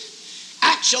youth.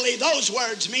 Actually, those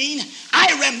words mean,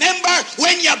 I remember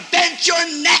when you bent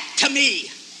your neck to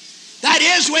me. That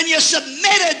is, when you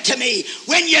submitted to me,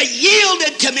 when you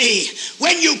yielded to me,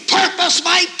 when you purposed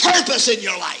my purpose in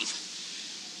your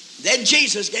life. Then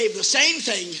Jesus gave the same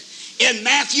thing in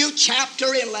Matthew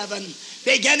chapter 11,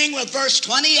 beginning with verse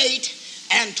 28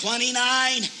 and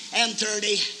 29 and 30.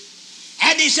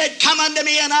 And he said, come unto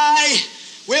me and I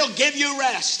will give you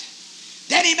rest.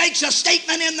 Then he makes a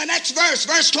statement in the next verse,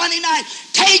 verse 29.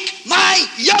 Take my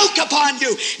yoke upon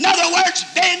you. In other words,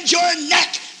 bend your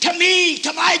neck to me,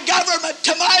 to my government,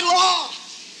 to my law.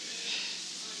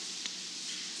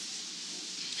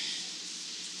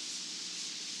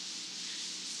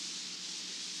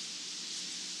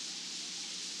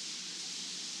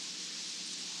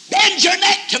 Bend your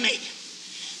neck to me.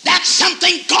 That's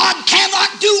something God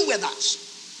cannot do with us.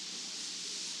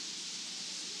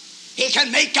 He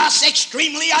can make us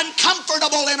extremely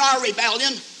uncomfortable in our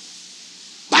rebellion,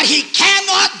 but he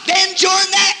cannot bend your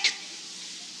neck.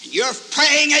 You're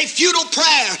praying a futile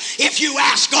prayer if you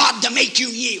ask God to make you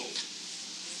yield.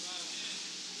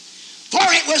 For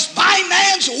it was by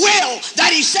man's will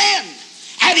that he sinned,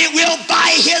 and it will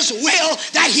by his will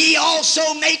that he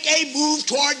also make a move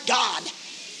toward God.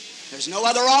 There's no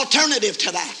other alternative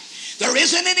to that. There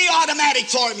isn't any automatic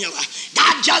formula.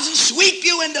 God doesn't sweep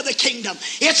you into the kingdom.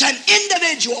 It's an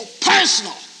individual,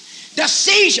 personal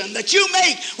decision that you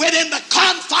make within the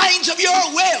confines of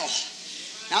your will.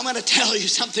 Now, I'm going to tell you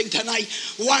something tonight.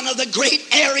 One of the great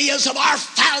areas of our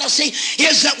fallacy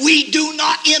is that we do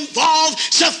not involve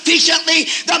sufficiently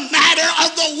the matter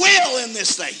of the will in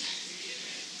this thing.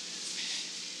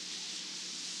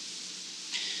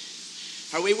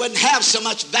 Or we wouldn't have so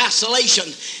much vacillation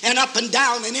and up and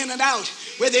down and in and out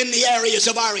within the areas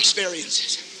of our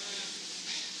experiences.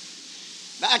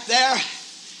 Back there,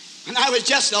 when I was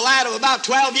just a lad of about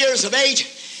 12 years of age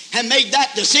and made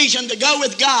that decision to go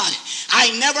with God,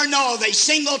 I never know of a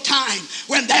single time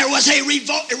when there was a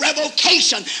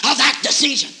revocation of that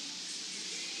decision.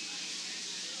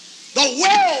 The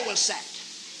will was set.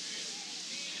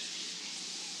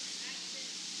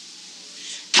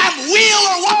 Come weal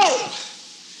or woe,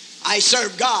 I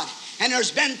serve God. And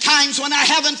there's been times when I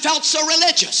haven't felt so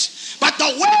religious, but the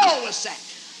will was set.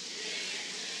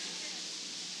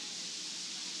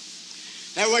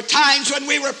 There were times when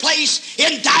we were placed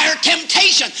in dire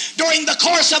temptation during the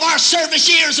course of our service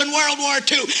years in World War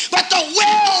II, but the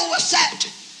will was set.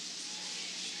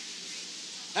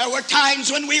 There were times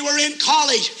when we were in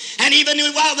college, and even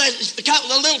while the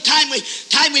little time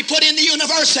we put in the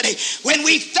university, when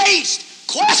we faced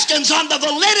questions on the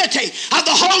validity of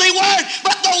the Holy Word,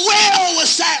 but the will was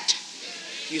set.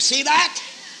 You see that?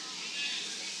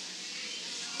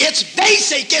 It's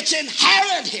basic, it's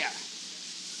inherent here.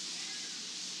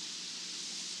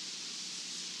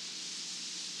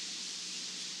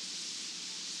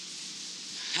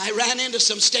 I ran into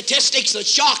some statistics that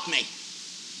shocked me.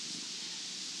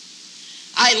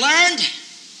 I learned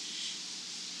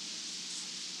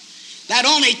that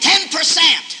only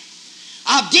 10%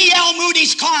 of D.L.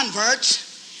 Moody's converts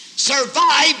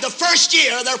survived the first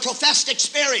year of their professed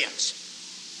experience.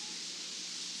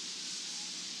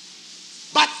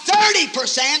 But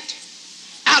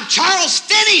 30% of Charles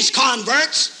Finney's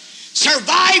converts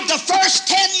survived the first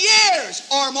 10 years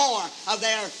or more of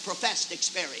their professed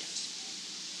experience.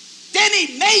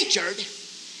 Finney majored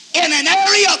in an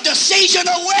area of decision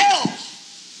of will.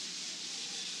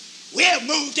 We have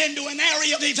moved into an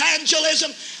area of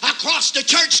evangelism across the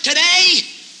church today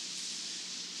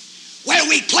where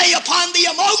we play upon the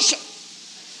emotion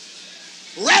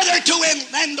rather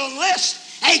than enlist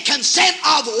a consent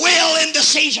of will and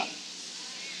decision.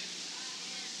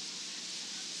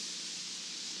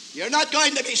 You're not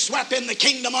going to be swept in the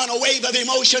kingdom on a wave of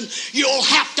emotion. You'll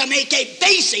have to make a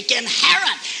basic,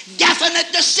 inherent, definite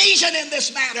decision in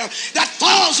this matter that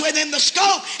falls within the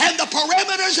scope and the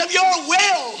perimeters of your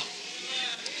will.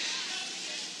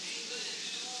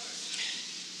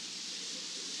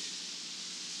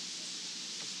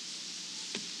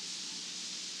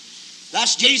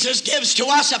 Thus, Jesus gives to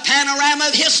us a panorama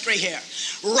of history here,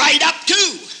 right up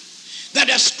to the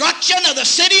destruction of the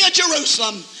city of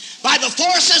Jerusalem by the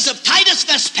forces of Titus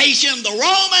Vespasian, the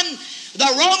Roman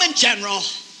general,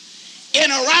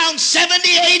 in around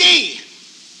 70 A.D.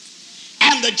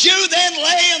 And the Jew then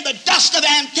lay in the dust of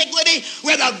antiquity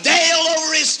with a veil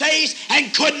over his face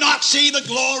and could not see the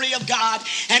glory of God.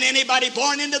 And anybody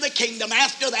born into the kingdom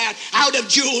after that, out of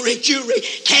Jewry,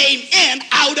 came in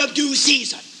out of due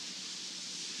season.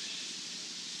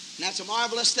 And that's a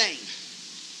marvelous thing.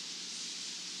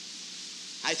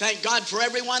 I thank God for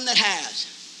everyone that has.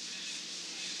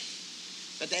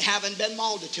 But they haven't been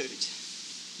multitudes.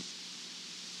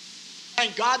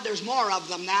 Thank God there's more of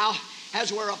them now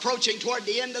as we're approaching toward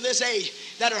the end of this age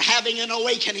that are having an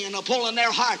awakening and a pull in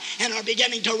their heart and are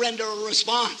beginning to render a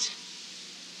response.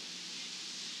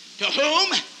 To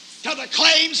whom? To the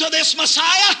claims of this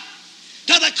Messiah?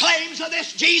 To the claims of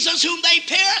this Jesus whom they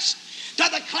pierced? To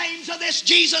the claims of this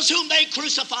Jesus whom they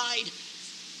crucified?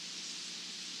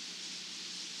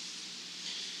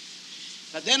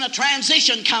 But then a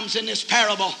transition comes in this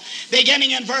parable,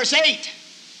 beginning in verse 8.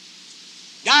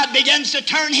 God begins to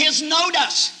turn his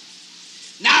notice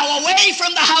now away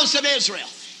from the house of Israel.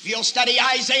 If you'll study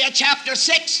Isaiah chapter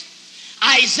 6,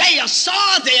 Isaiah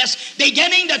saw this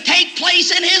beginning to take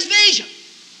place in his vision.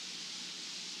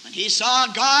 When he saw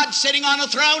God sitting on a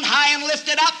throne high and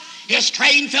lifted up, his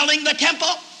train filling the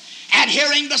temple, and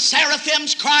hearing the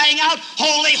seraphims crying out,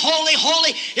 "Holy, holy,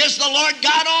 holy is the Lord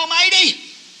God Almighty."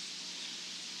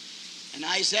 And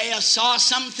Isaiah saw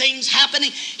some things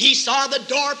happening. He saw the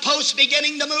doorposts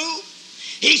beginning to move.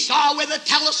 He saw with a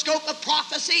telescope of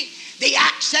prophecy the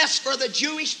access for the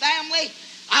Jewish family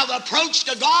of approach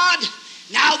to God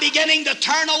now beginning to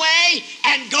turn away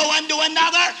and go unto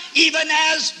another, even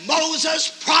as Moses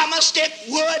promised it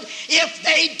would if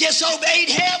they disobeyed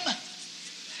him.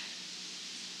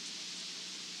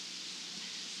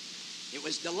 It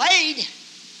was delayed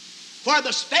for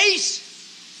the space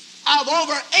of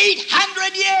over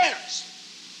 800 years.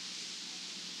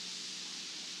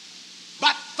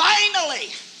 But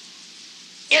finally,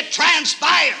 it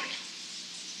transpired.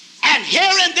 And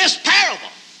here in this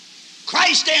parable,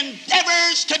 Christ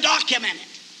endeavors to document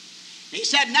it. He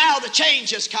said, now the change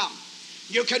has come.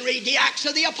 You can read the Acts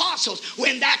of the Apostles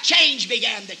when that change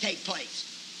began to take place.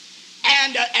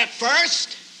 And at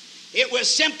first, it was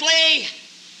simply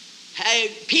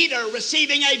Peter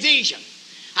receiving a vision.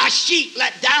 a sheet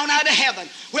let down out of heaven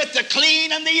with the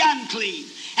clean and the unclean.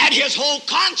 And his whole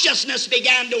consciousness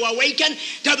began to awaken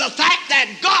to the fact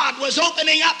that God was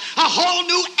opening up a whole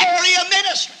new area of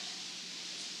ministry.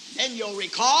 Then you'll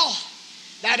recall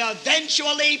that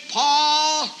eventually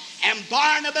Paul and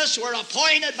Barnabas were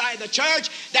appointed by the church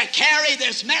to carry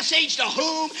this message to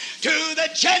whom? To the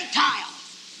Gentiles.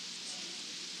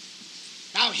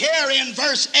 Now here in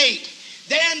verse 8,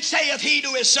 then saith he to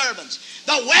his servants,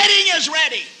 the wedding is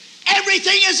ready.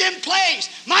 Everything is in place.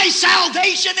 My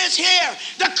salvation is here.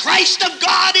 The Christ of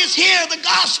God is here. The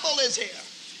gospel is here.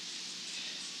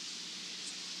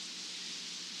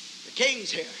 The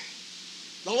King's here.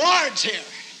 The Lord's here.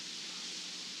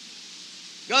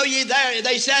 Go ye there.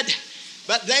 They said,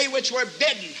 but they which were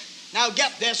bidden, now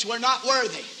get this, were not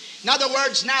worthy. In other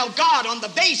words, now God, on the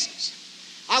basis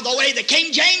of the way the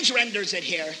King James renders it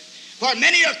here, for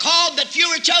many are called, but few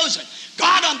are chosen.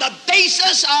 God, on the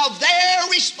basis of their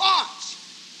response,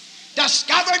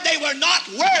 discovered they were not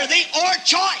worthy or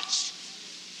choice.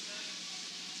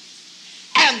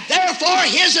 And therefore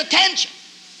his attention,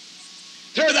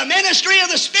 through the ministry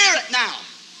of the Spirit now,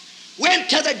 went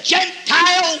to the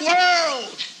Gentile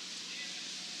world.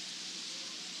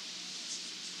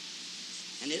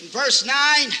 And in verse 9,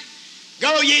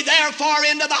 go ye therefore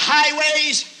into the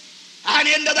highways and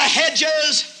into the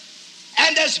hedges,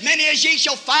 and as many as ye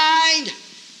shall find,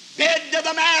 bid to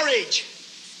the marriage.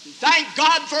 And thank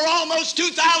God for almost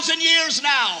 2,000 years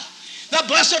now, the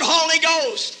blessed Holy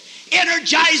Ghost,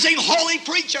 energizing holy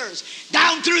preachers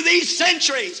down through these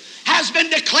centuries, has been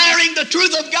declaring the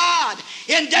truth of God,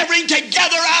 endeavoring to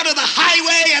gather out of the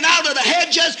highway and out of the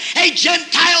hedges a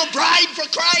Gentile bride for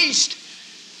Christ,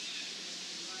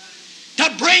 to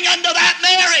bring unto that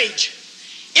marriage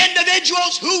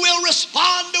individuals who will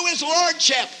respond to his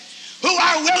lordship, who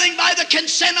are willing by the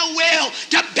consent of will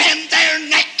to bend their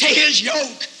neck to his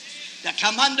yoke, to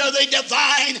come under the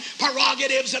divine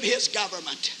prerogatives of his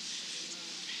government.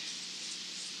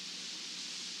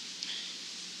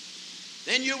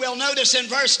 Then you will notice in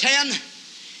verse 10,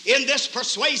 in this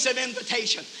persuasive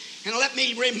invitation, and let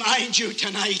me remind you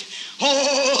tonight,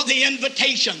 oh, the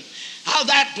invitation of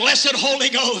that blessed Holy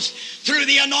Ghost through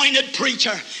the anointed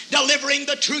preacher delivering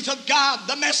the truth of God,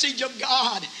 the message of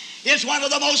God, is one of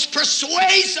the most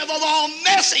persuasive of all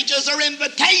messages or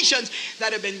invitations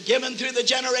that have been given through the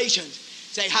generations.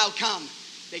 Say, how come?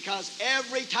 Because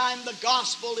every time the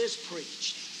gospel is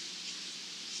preached,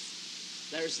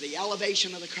 there's the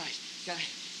elevation of the Christ. Okay?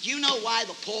 Do you know why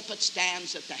the pulpit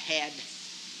stands at the head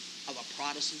of a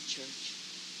Protestant church?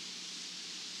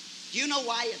 Do you know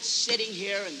why it's sitting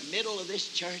here in the middle of this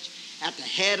church at the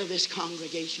head of this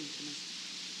congregation tonight?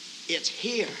 It's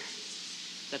here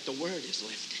that the word is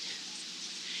lifted.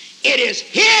 It is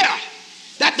here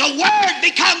that the word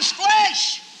becomes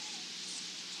flesh.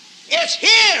 It's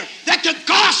here that the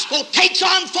gospel takes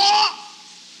on form,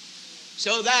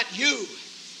 so that you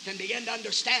can begin to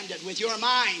understand it with your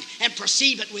mind and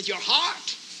perceive it with your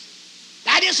heart.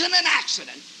 That isn't an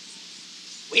accident.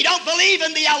 We don't believe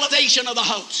in the elevation of the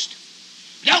host.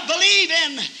 We don't believe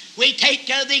in, we take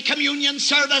the communion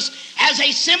service as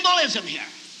a symbolism here.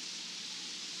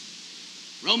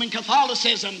 Roman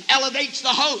Catholicism elevates the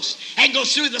host and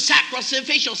goes through the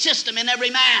sacrificial system in every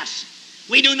Mass.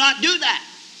 We do not do that.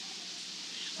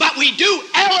 But we do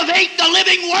elevate the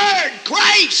living Word,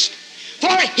 Christ,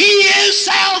 for He is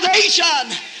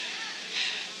salvation.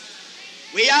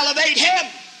 We elevate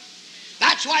Him.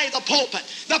 That's why the pulpit,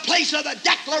 the place of the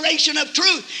declaration of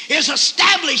truth, is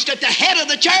established at the head of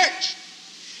the church.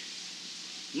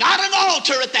 Not an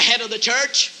altar at the head of the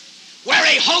church where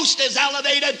a host is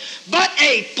elevated, but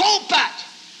a pulpit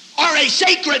or a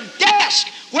sacred desk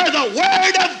where the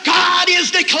Word of God is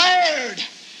declared.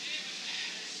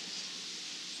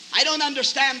 I don't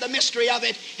understand the mystery of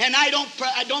it, and I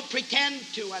don't pretend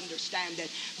to understand it.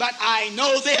 But I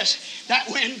know this, that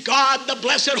when God, the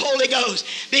blessed Holy Ghost,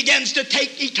 begins to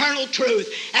take eternal truth,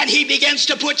 and He begins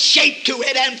to put shape to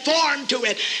it and form to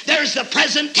it, there's the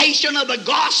presentation of the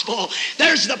gospel,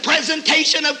 there's the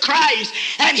presentation of Christ,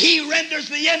 and He renders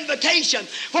the invitation.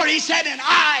 For He said, and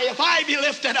I, if I be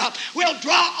lifted up, will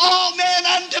draw all men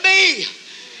unto me.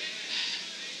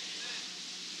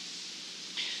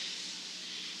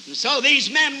 And so these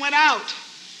men went out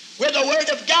with the word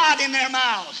of God in their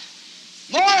mouths,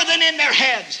 more than in their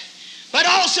heads, but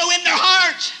also in their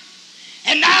hearts.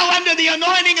 And now under the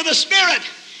anointing of the Spirit,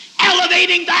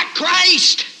 elevating that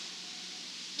Christ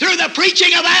through the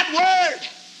preaching of that word.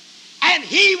 And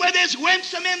He, with His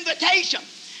winsome invitation,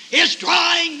 is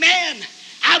drawing men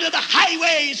out of the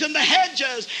highways and the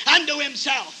hedges unto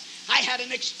Himself. I had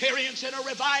an experience in a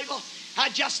revival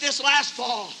just this last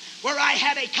fall, where I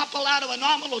had a couple out of a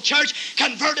nominal church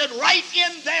converted right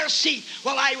in their seat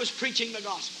while I was preaching the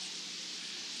gospel.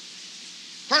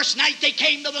 First night they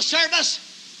came to the service,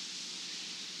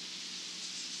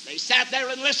 they sat there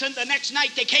and listened. The next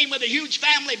night they came with a huge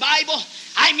family Bible.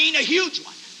 I mean a huge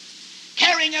one,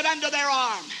 carrying it under their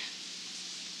arm.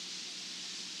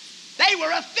 They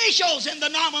were officials in the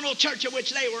nominal church of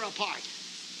which they were a part.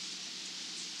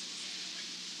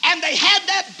 And they had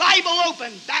that Bible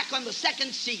open back on the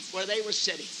second seat where they were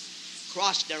sitting,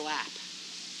 crossed their lap,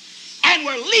 and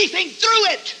were leafing through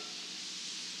it,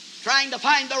 trying to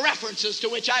find the references to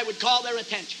which I would call their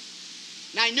attention.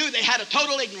 And I knew they had a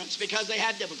total ignorance because they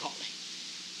had difficulty.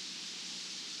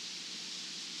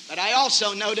 But I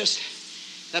also noticed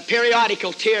that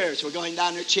periodical tears were going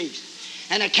down their cheeks,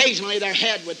 and occasionally their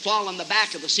head would fall on the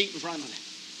back of the seat in front of them.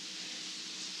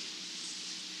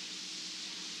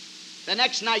 The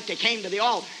next night they came to the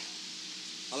altar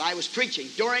while I was preaching,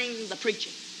 during the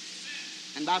preaching.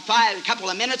 And about a couple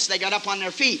of minutes, they got up on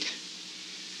their feet.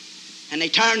 And they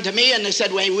turned to me and they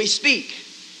said, "May we speak?"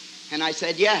 And I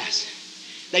said, "Yes."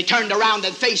 They turned around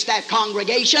and faced that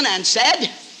congregation and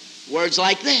said words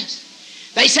like this.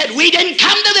 They said, "We didn't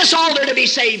come to this altar to be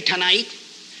saved tonight.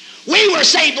 We were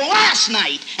saved last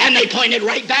night." And they pointed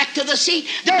right back to the seat.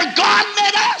 Their God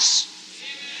met us.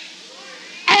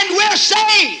 And we're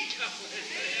saved.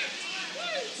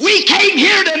 We came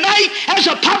here tonight as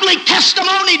a public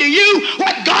testimony to you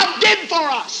what God did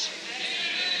for us.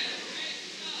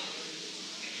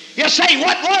 You say,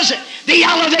 what was it? The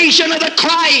elevation of the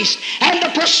Christ and the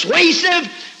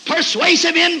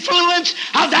persuasive influence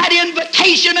of that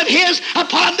invitation of His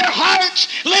upon their hearts.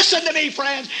 Listen to me,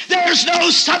 friends. There's no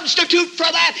substitute for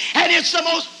that, and it's the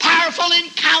most powerful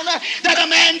encounter that a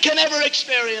man can ever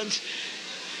experience.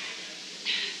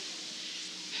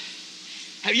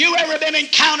 Have you ever been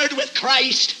encountered with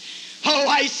Christ? Oh,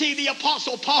 I see the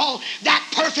Apostle Paul, that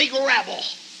perfect rebel.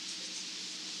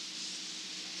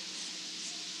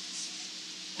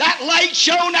 That light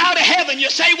shone out of heaven.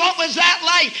 You say, what was that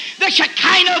light? The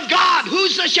Shekinah of God.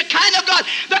 Who's the Shekinah of God?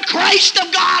 The Christ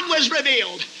of God was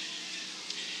revealed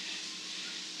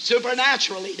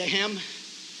supernaturally to him.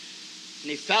 And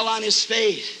he fell on his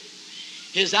face.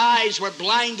 His eyes were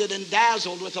blinded and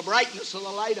dazzled with the brightness of the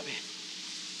light of it.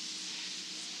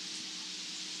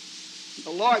 The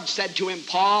Lord said to him,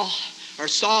 Saul,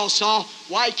 Saul,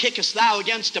 why kickest thou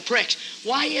against the pricks?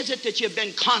 Why is it that you've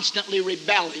been constantly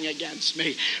rebelling against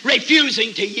me,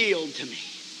 refusing to yield to me?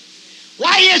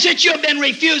 Why is it you've been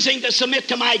refusing to submit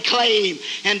to my claim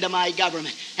and to my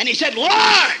government? And he said,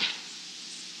 Lord,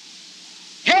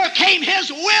 here came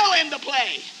his will into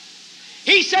play.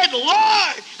 He said,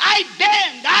 Lord, I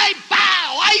bend, I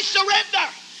bow, I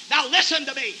surrender. Now listen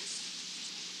to me.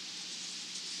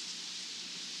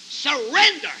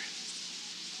 Surrender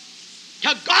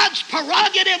to God's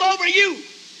prerogative over you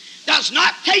does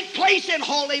not take place in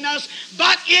holiness,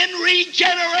 but in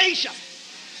regeneration.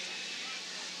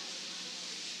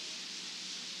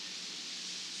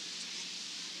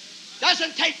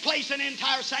 Doesn't take place in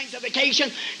entire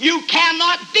sanctification. You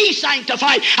cannot be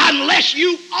sanctified unless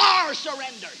you are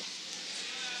surrendered.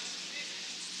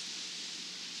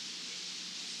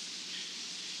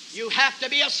 You have to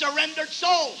be a surrendered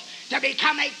soul to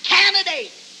become a candidate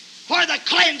for the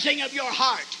cleansing of your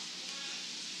heart.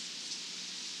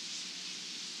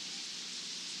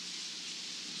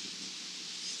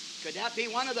 Could that be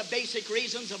one of the basic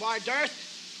reasons of our dearth?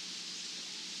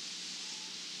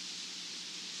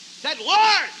 That,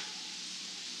 Lord,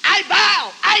 I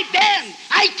bow, I bend,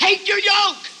 I take your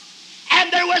yoke.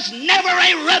 And there was never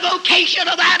a revocation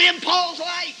of that in Paul's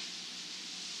life.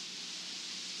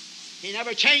 He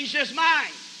never changed his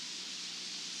mind.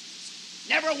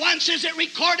 Never once is it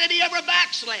recorded he ever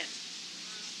backslid.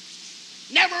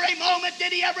 Never a moment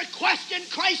did he ever question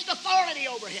Christ's authority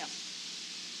over him.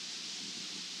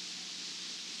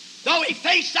 Though he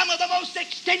faced some of the most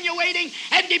extenuating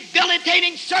and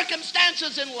debilitating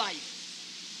circumstances in life.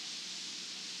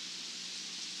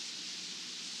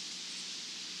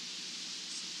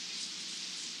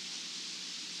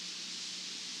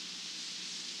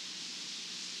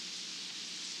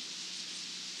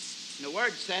 And the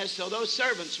word says, so those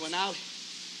servants went out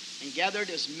and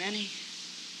gathered as many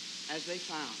as they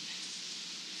found,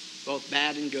 both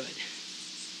bad and good.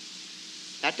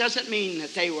 That doesn't mean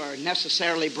that they were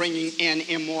necessarily bringing in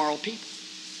immoral people.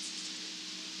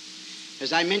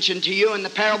 As I mentioned to you in the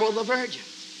parable of the virgin,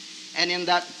 and in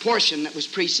that portion that was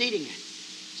preceding it,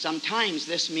 sometimes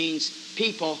this means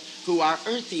people who are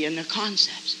earthy in their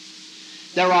concepts.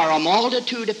 There are a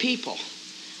multitude of people.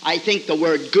 I think the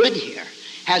word good here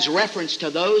has reference to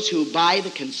those who by the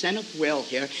consent of will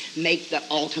here make the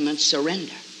ultimate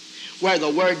surrender. Where the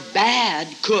word bad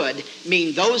could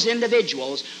mean those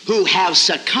individuals who have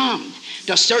succumbed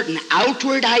to certain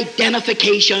outward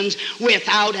identifications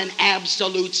without an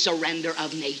absolute surrender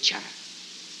of nature.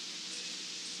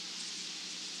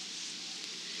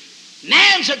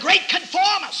 Man's a great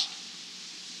conformist.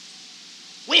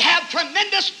 We have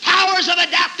tremendous powers of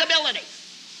adaptability.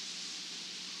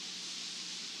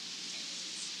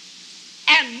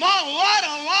 And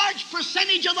a large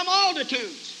percentage of the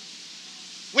multitudes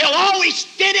will always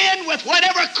fit in with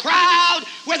whatever crowd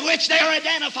with which they are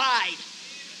identified.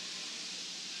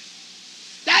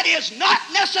 That is not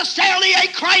necessarily a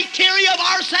criteria of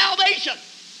our salvation.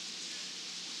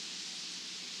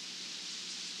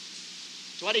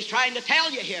 That's what he's trying to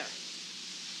tell you here.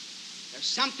 There's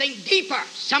something deeper,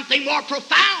 something more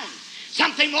profound,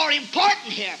 something more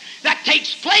important here that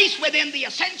takes place within the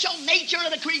essential nature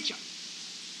of the creature.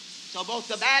 So both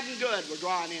the bad and good were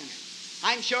drawn in.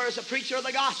 I'm sure as a preacher of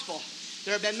the gospel,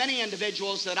 there have been many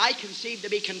individuals that I conceived to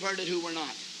be converted who were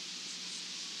not.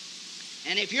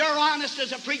 And if you're honest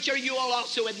as a preacher, you will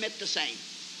also admit the same.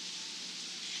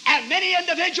 And many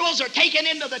individuals are taken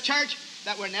into the church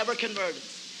that were never converted.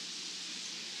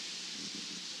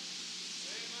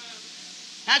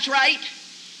 That's right.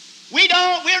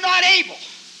 We're not able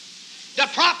to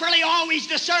properly always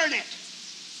discern it.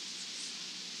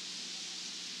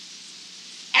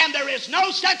 And there is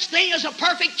no such thing as a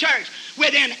perfect church.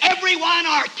 Within every one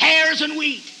are tares and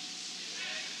wheat.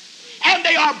 And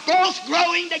they are both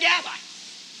growing together.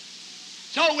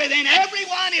 So within every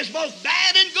one is both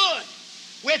bad and good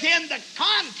within the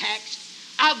context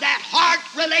of that heart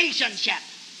relationship.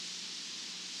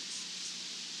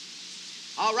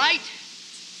 All right?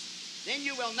 Then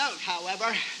you will note,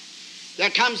 however, there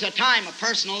comes a time of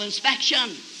personal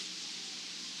inspection.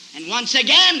 And once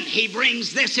again, he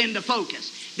brings this into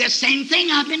focus. This same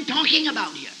thing I've been talking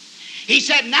about here. He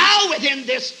said, now within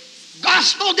this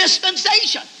gospel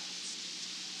dispensation,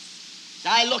 as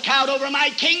I look out over my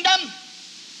kingdom,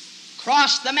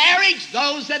 cross the marriage,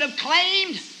 those that have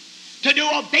claimed to do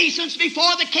obeisance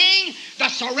before the king, to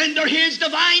surrender his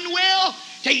divine will,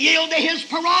 to yield to his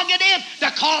prerogative,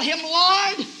 to call him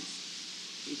Lord.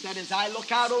 He said, as I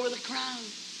look out over the crowd,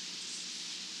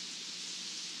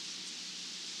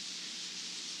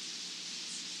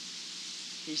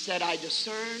 he said, I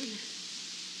discern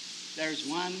there's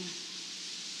one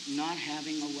not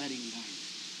having a wedding garment.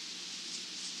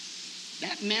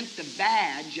 That meant the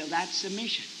badge of that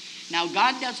submission. Now,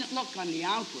 God doesn't look on the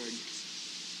outward,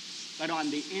 but on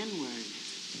the inward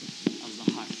of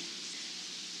the heart.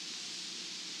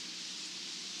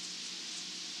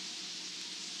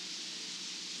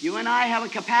 You and I have a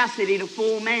capacity to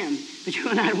fool men, but you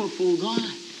and I don't fool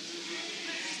God.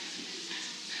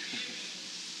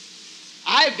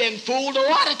 I've been fooled a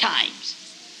lot of times.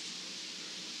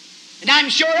 And I'm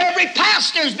sure every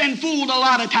pastor's been fooled a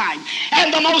lot of times.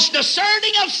 And the most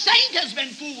discerning of saints has been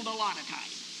fooled a lot of times.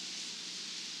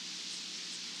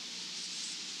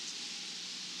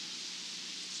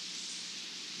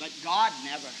 But God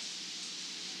never.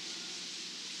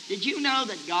 Did you know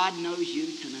that God knows you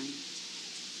tonight?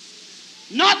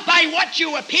 Not by what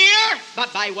you appear,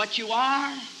 but by what you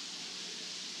are.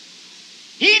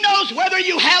 He knows whether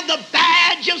you have the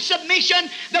badge of submission,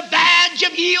 the badge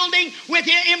of yielding with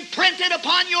it imprinted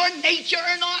upon your nature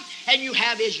or not, and you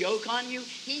have his yoke on you.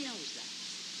 He knows that.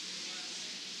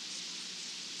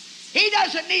 He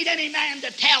doesn't need any man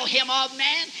to tell him of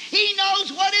man. He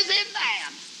knows what is in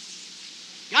man.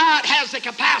 God has the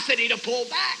capacity to pull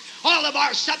back all of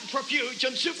our subterfuge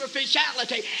and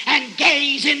superficiality and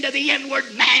gaze into the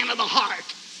inward man of the heart.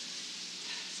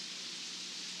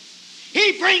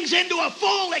 He brings into a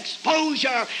full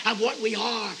exposure of what we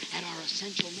are and our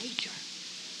essential nature.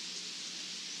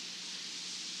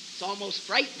 It's almost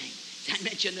frightening. I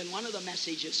mentioned in one of the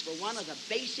messages, for one of the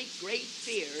basic great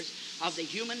fears of the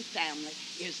human family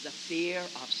is the fear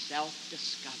of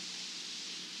self-discovery.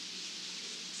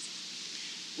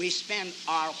 We spend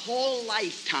our whole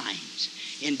lifetimes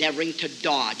endeavoring to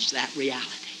dodge that reality.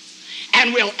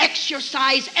 And we'll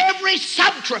exercise every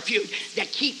subterfuge to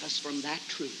keep us from that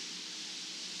truth.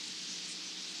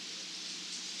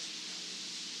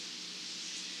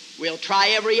 We'll try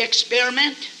every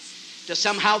experiment to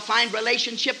somehow find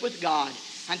relationship with God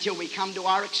until we come to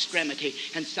our extremity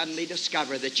and suddenly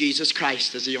discover that Jesus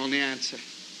Christ is the only answer.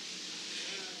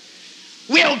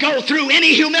 We'll go through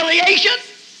any humiliation.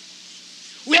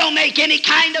 We'll make any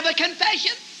kind of a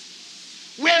confession.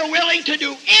 We're willing to do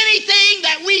anything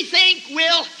that we think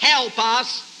will help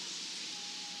us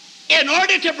in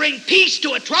order to bring peace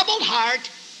to a troubled heart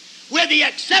with the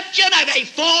exception of a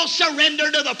full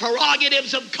surrender to the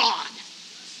prerogatives of God.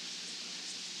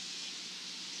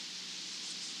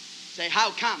 Say,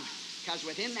 how come? Because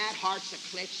within that heart's a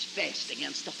clenched fist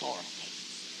against authority.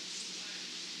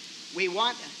 We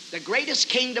want the greatest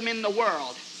kingdom in the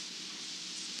world.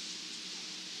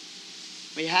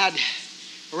 We had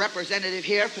a representative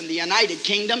here from the United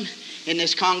Kingdom in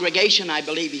this congregation. I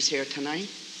believe he's here tonight.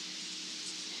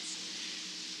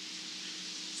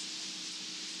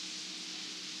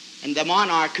 And the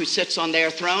monarch who sits on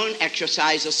their throne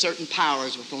exercises certain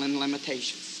powers within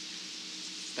limitations.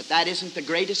 But that isn't the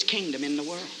greatest kingdom in the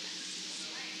world.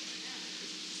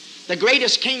 The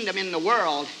greatest kingdom in the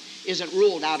world isn't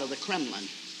ruled out of the Kremlin.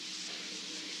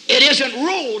 It isn't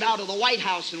ruled out of the White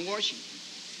House in Washington.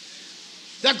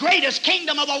 The greatest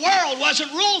kingdom of the world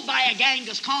wasn't ruled by a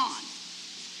Genghis Khan.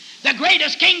 The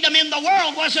greatest kingdom in the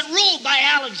world wasn't ruled by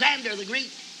Alexander the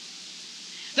Great.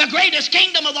 The greatest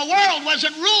kingdom of the world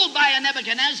wasn't ruled by a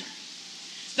Nebuchadnezzar.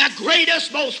 The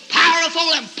greatest, most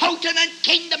powerful and potent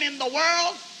kingdom in the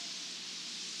world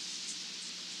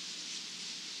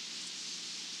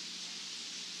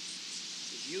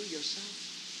is you yourself.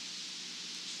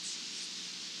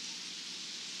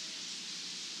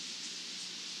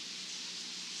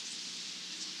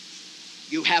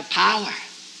 You have power.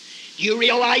 You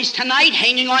realize tonight,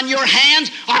 hanging on your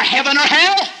hands are heaven or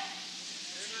hell?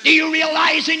 Do you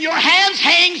realize in your hands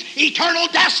hangs eternal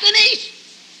destinies?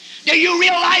 Do you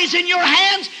realize in your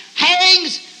hands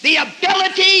hangs the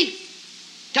ability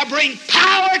to bring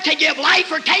power to give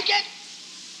life or take it?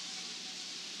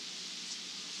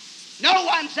 No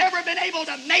one's ever been able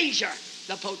to measure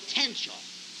the potential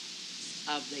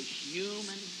of the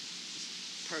human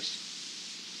person.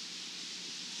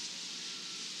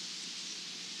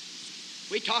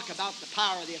 We talk about the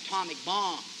power of the atomic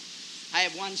bomb. I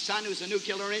have one son who's a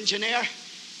nuclear engineer,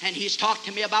 and he's talked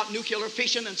to me about nuclear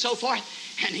fission and so forth,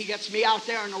 and he gets me out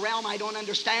there in a realm I don't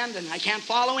understand, and I can't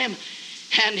follow him,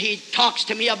 and he talks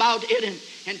to me about it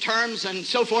in terms and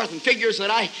so forth and figures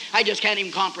that I just can't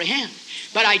even comprehend.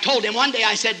 But I told him one day,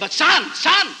 I said, but son,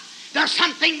 there's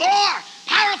something more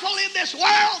powerful in this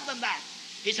world than that.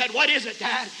 He said, what is it,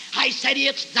 Dad? I said,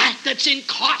 it's that that's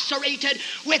incarcerated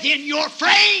within your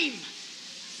frame.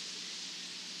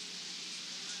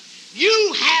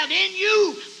 You have in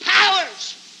you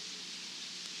powers.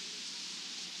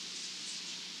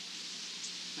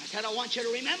 I said, I want you to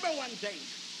remember one thing.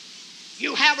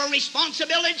 You have a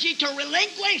responsibility to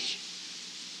relinquish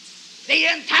the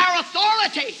entire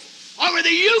authority over the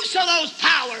use of those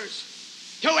powers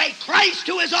to a Christ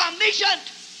who is omniscient,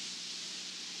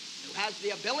 who has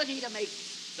the ability to make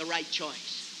the right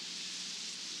choice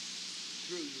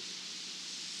through you.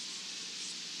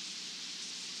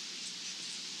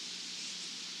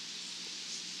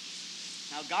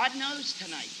 Now, God knows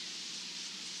tonight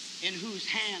in whose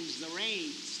hands the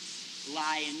reins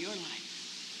lie in your life.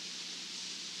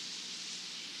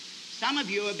 Some of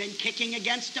you have been kicking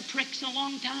against the pricks a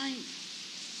long time.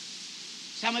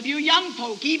 Some of you young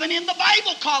folk, even in the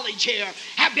Bible college here,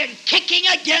 have been kicking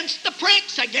against the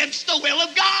pricks, against the will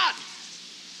of God.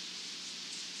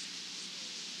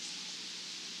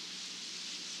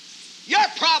 Your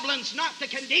problem's not the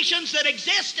conditions that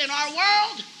exist in our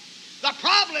world. The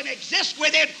problem exists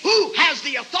within who has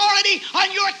the authority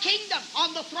on your kingdom,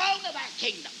 on the throne of that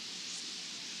kingdom.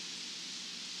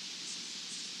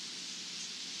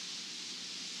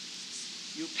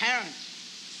 You parents,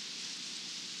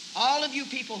 all of you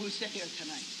people who sit here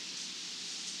tonight,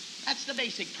 that's the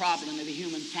basic problem of the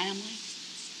human family.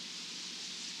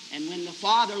 And when the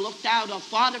Father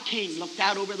King looked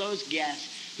out over those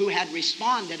guests who had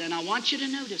responded, and I want you to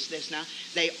notice this now,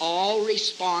 they all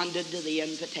responded to the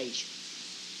invitation.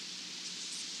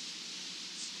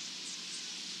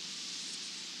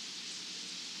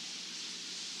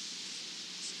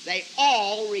 They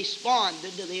all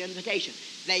responded to the invitation.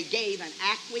 They gave an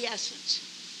acquiescence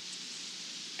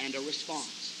and a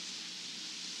response.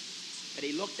 But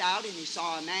he looked out and he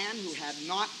saw a man who had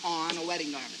not on a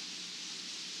wedding garment.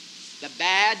 The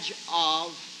badge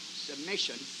of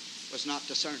submission was not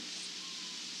discerned.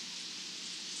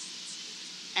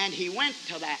 And he went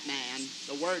to that man,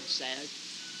 the word says,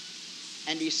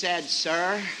 and he said,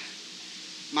 Sir,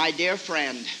 my dear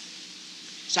friend,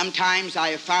 sometimes I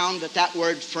have found that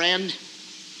word friend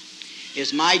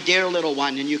is my dear little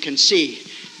one, and you can see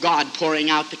God pouring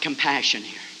out the compassion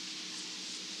here.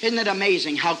 Isn't it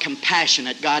amazing how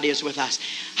compassionate God is with us?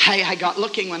 I got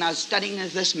looking when I was studying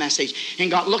this message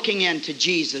and got looking into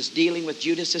Jesus dealing with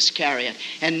Judas Iscariot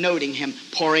and noting him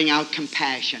pouring out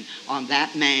compassion on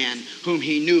that man whom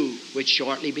he knew would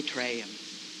shortly betray him.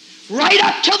 Right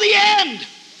up to the end.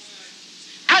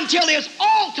 until his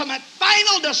ultimate,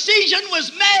 final decision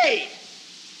was made.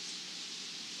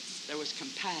 There was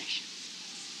compassion.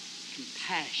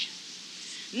 Compassion.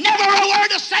 Never a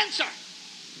word of censor,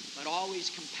 but always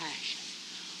compassion.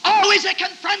 Always a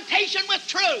confrontation with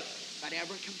truth, but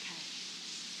ever compassion.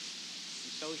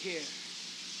 And so here,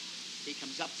 he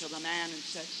comes up to the man and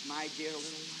says, my dear little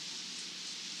one,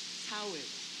 how is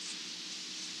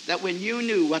it that when you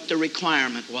knew what the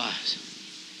requirement was,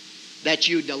 that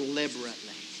you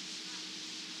deliberately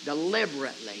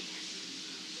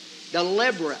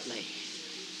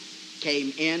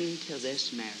came into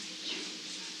this marriage?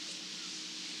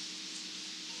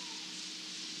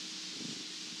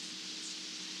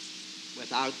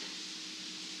 Without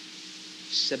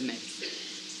submitting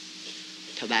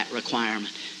to that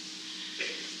requirement.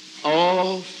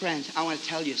 Oh, friends, I want to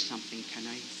tell you something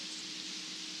tonight.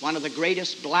 One of the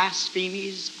greatest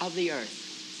blasphemies of the earth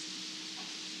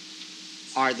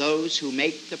are those who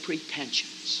make the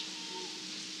pretensions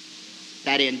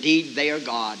that indeed they are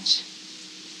God's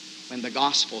when the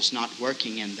gospel's not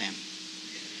working in them.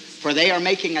 For they are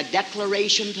making a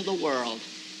declaration to the world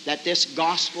that this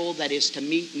gospel that is to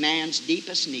meet man's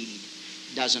deepest need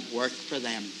doesn't work for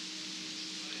them.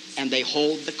 And they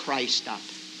hold the Christ up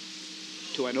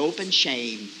to an open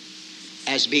shame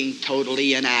as being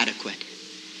totally inadequate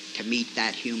to meet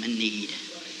that human need.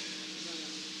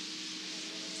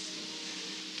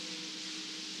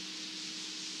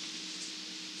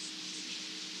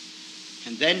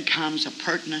 And then comes a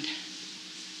pertinent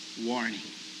warning.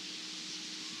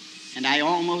 And I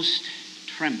almost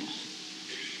tremble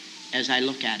as I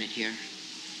look at it here.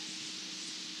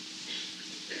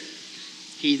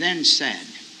 He then said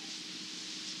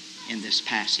in this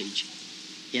passage,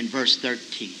 in verse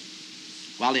 13,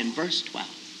 while in verse 12,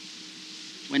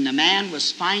 when the man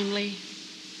was finally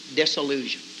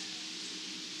disillusioned,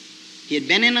 he had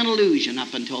been in an illusion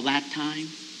up until that time,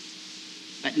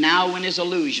 but now when his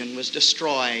illusion was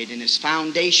destroyed and his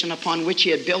foundation upon which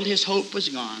he had built his hope was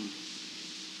gone,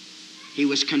 he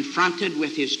was confronted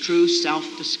with his true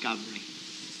self-discovery.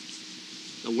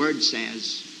 The word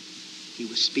says he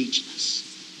was speechless.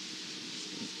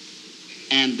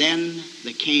 And then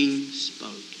the king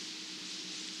spoke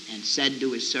and said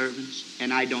to his servants,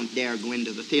 and I don't dare go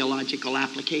into the theological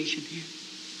application here,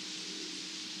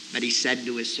 but he said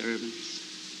to his servants,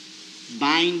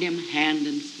 bind him hand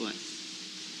and foot.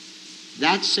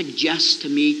 That suggests to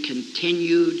me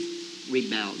continued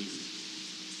rebellion.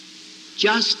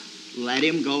 Just let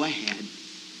him go ahead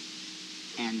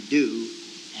and do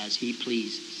as he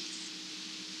pleases.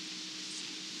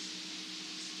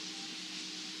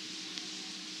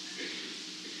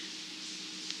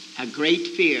 A great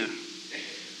fear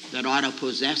that ought to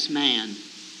possess man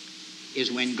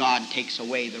is when God takes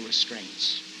away the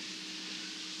restraints.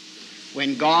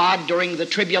 When God, during the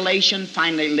tribulation,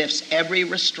 finally lifts every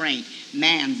restraint,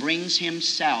 man brings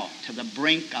himself to the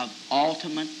brink of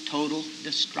ultimate total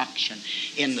destruction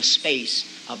in the space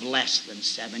of less than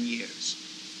 7 years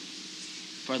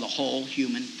for the whole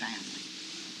human family.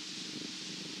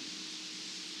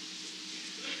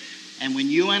 And when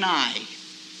you and I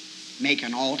make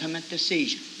an ultimate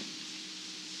decision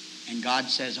and God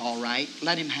says, all right,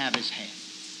 let him have his head,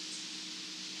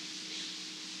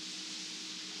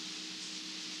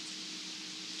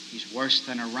 he's worse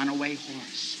than a runaway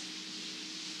horse.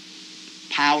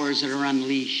 Powers that are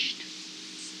unleashed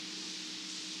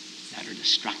that are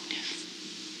destructive.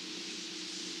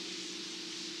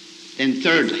 Then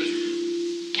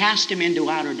thirdly, cast him into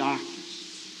outer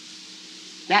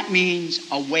darkness. That means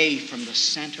away from the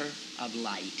center of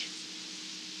light.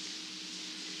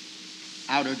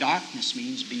 Outer darkness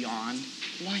means beyond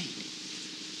light.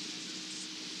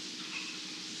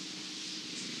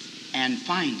 And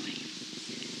finally,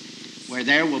 where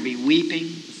there will be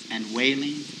weeping and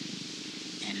wailing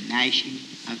and gnashing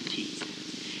of teeth.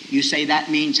 You say that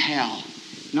means hell.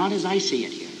 Not as I see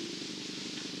it here.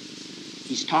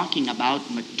 He's talking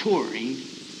about maturing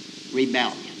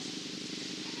rebellion.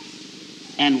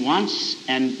 And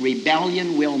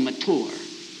rebellion will mature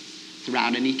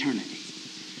throughout an eternity.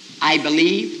 I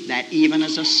believe that even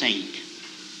as a saint,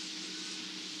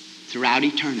 throughout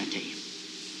eternity,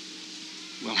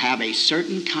 will have a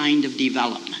certain kind of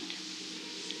development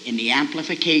in the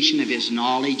amplification of his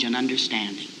knowledge and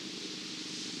understanding,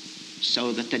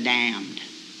 so that the damned,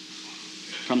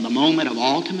 from the moment of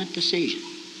ultimate decision,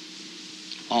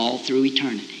 all through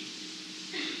eternity,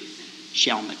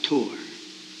 shall mature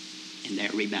in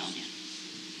their rebellion.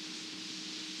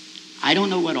 I don't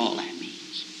know what all that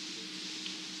means,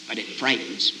 but it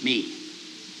frightens me.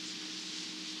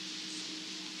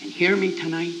 And hear me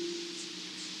tonight,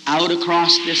 out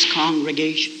across this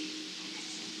congregation,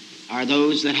 are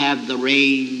those that have the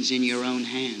reins in your own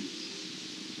hand.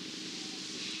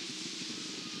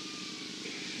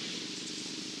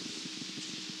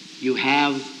 You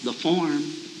have the form,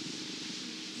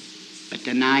 but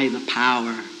deny the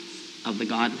power of the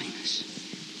godliness.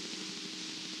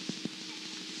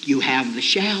 You have the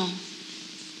shell,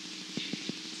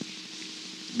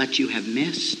 but you have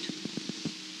missed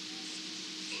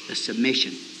the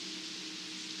submission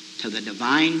to the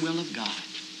divine will of God,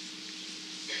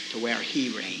 to where He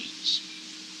reigns,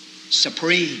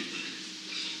 supreme,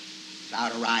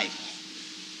 without a rival.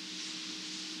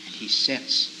 And He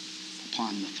sits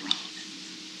upon the throne.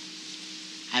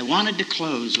 I wanted to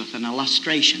close with an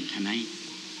illustration tonight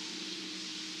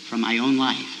from my own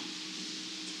life.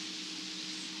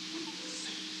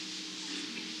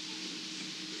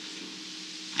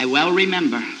 I well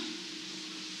remember,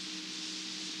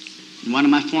 and one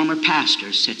of my former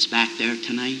pastors sits back there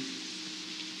tonight,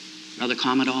 Brother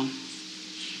Commodore,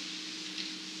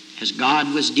 as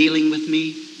God was dealing with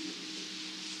me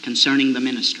concerning the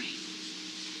ministry.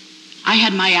 I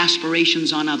had my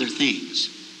aspirations on other things.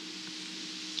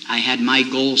 I had my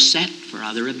goals set for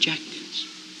other objectives.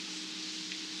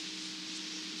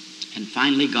 And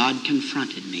finally, God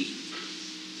confronted me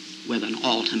with an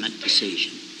ultimate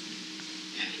decision.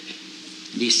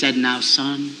 And He said, now,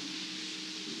 son,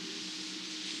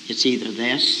 it's either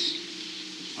this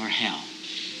or hell.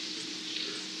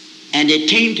 And it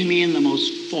came to me in the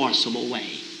most forcible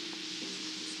way,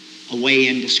 a way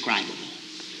indescribable.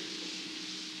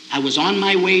 I was on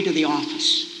my way to the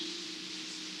office.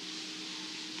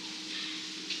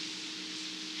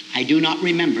 I do not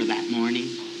remember that morning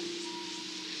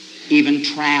even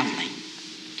traveling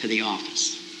to the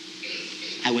office.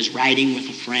 I was riding with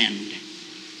a friend.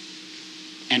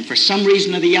 And for some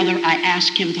reason or the other, I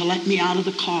asked him to let me out of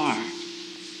the car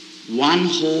 1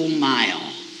 whole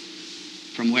mile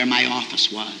from where my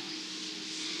office was.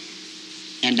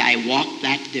 And I walked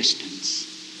that distance.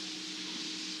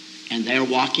 And there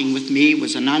walking with me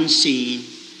was an unseen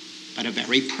but a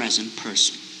very present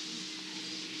person.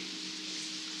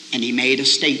 And he made a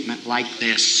statement like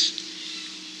this.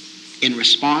 In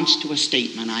response to a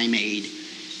statement I made,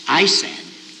 I said,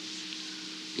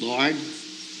 Lord,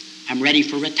 I'm ready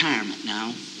for retirement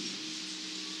now.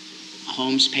 My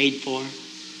home's paid for.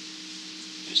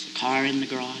 There's the car in the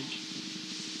garage.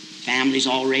 Family's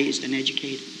all raised and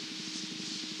educated.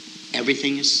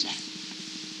 Everything is set.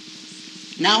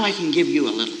 Now I can give you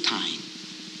a little time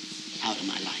out of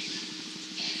my life.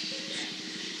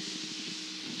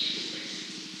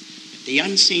 But the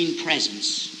unseen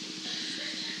presence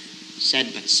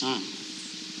said, but son,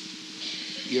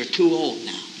 you're too old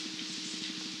now,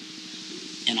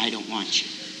 and I don't want you.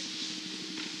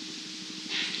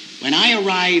 When I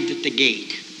arrived at the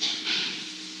gate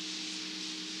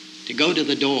to go to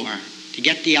the door, to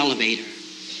get the elevator,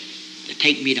 to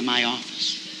take me to my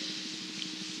office,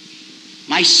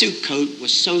 my suit coat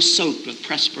was so soaked with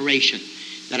perspiration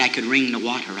that I could wring the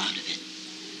water out of it.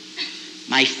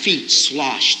 My feet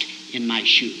sloshed in my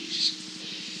shoes.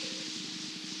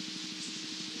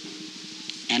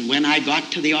 And when I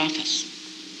got to the office,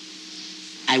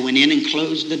 I went in and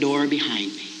closed the door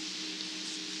behind me,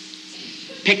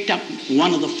 picked up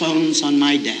one of the phones on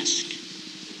my desk,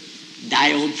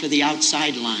 dialed for the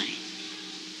outside line,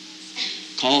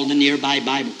 called the nearby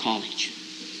Bible college,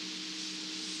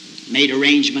 made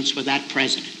arrangements with that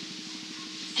president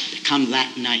to come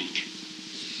that night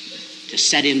to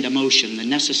set into motion the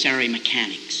necessary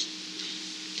mechanics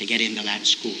to get into that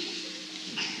school.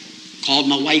 Called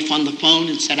my wife on the phone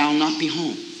and said, I'll not be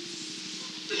home.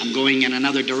 I'm going in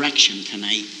another direction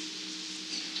tonight.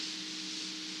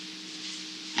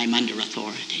 I'm under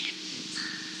authority.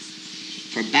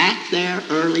 For back there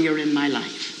earlier in my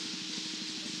life,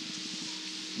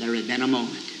 there had been a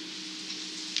moment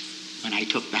when I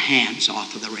took the hands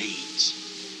off of the reins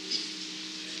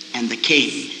and the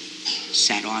king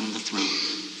sat on the throne.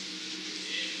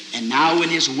 And now when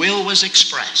his will was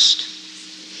expressed,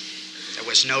 there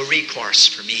was no recourse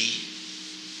for me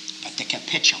but to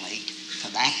capitulate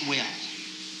to that will.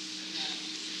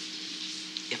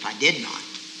 If I did not,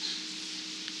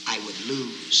 I would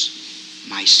lose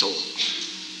my soul.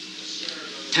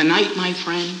 Tonight, my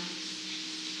friend,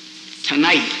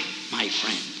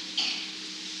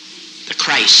 the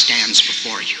Christ stands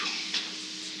before you.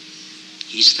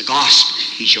 He's the gospel.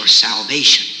 He's your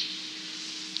salvation.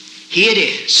 He it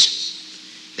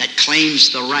is that claims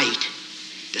the right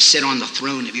to sit on the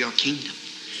throne of your kingdom.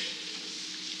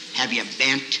 Have you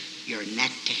bent your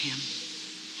neck to him?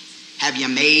 Have you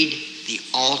made the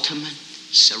ultimate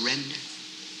surrender?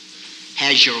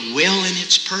 Has your will and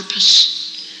its purpose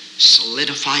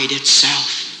solidified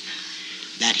itself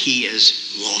that He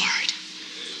is Lord.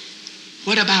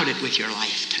 What about it with your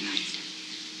life tonight?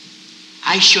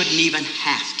 I shouldn't even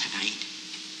have tonight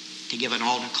to give an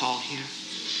altar call here.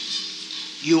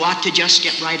 You ought to just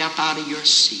get right up out of your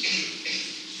seat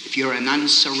if you're an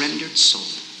unsurrendered soul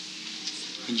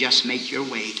and just make your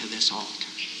way to this altar,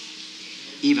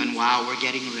 even while we're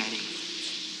getting ready.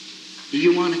 Do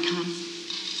you want to come?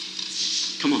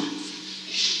 Come on.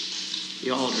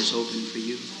 The altar's open for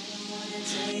you.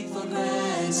 Take for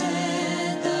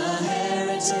granted the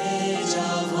heritage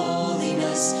of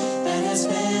holiness that has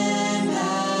been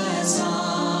passed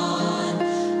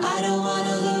on. I don't want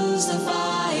to lose the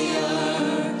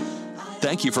fire.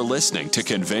 Thank you for listening to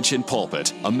Convention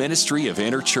Pulpit, a ministry of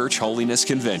Interchurch Holiness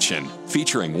Convention,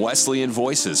 featuring Wesleyan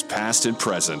voices past and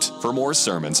present. For more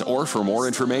sermons or for more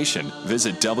information,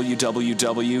 visit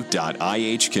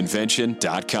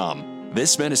www.ihconvention.com.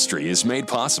 This ministry is made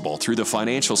possible through the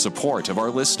financial support of our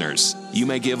listeners. You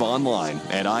may give online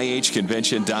at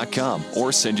ihconvention.com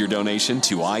or send your donation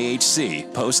to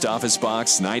IHC, Post Office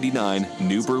Box 99,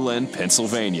 New Berlin,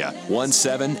 Pennsylvania,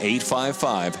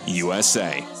 17855,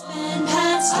 USA.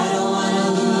 I don't want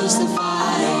to lose the fire.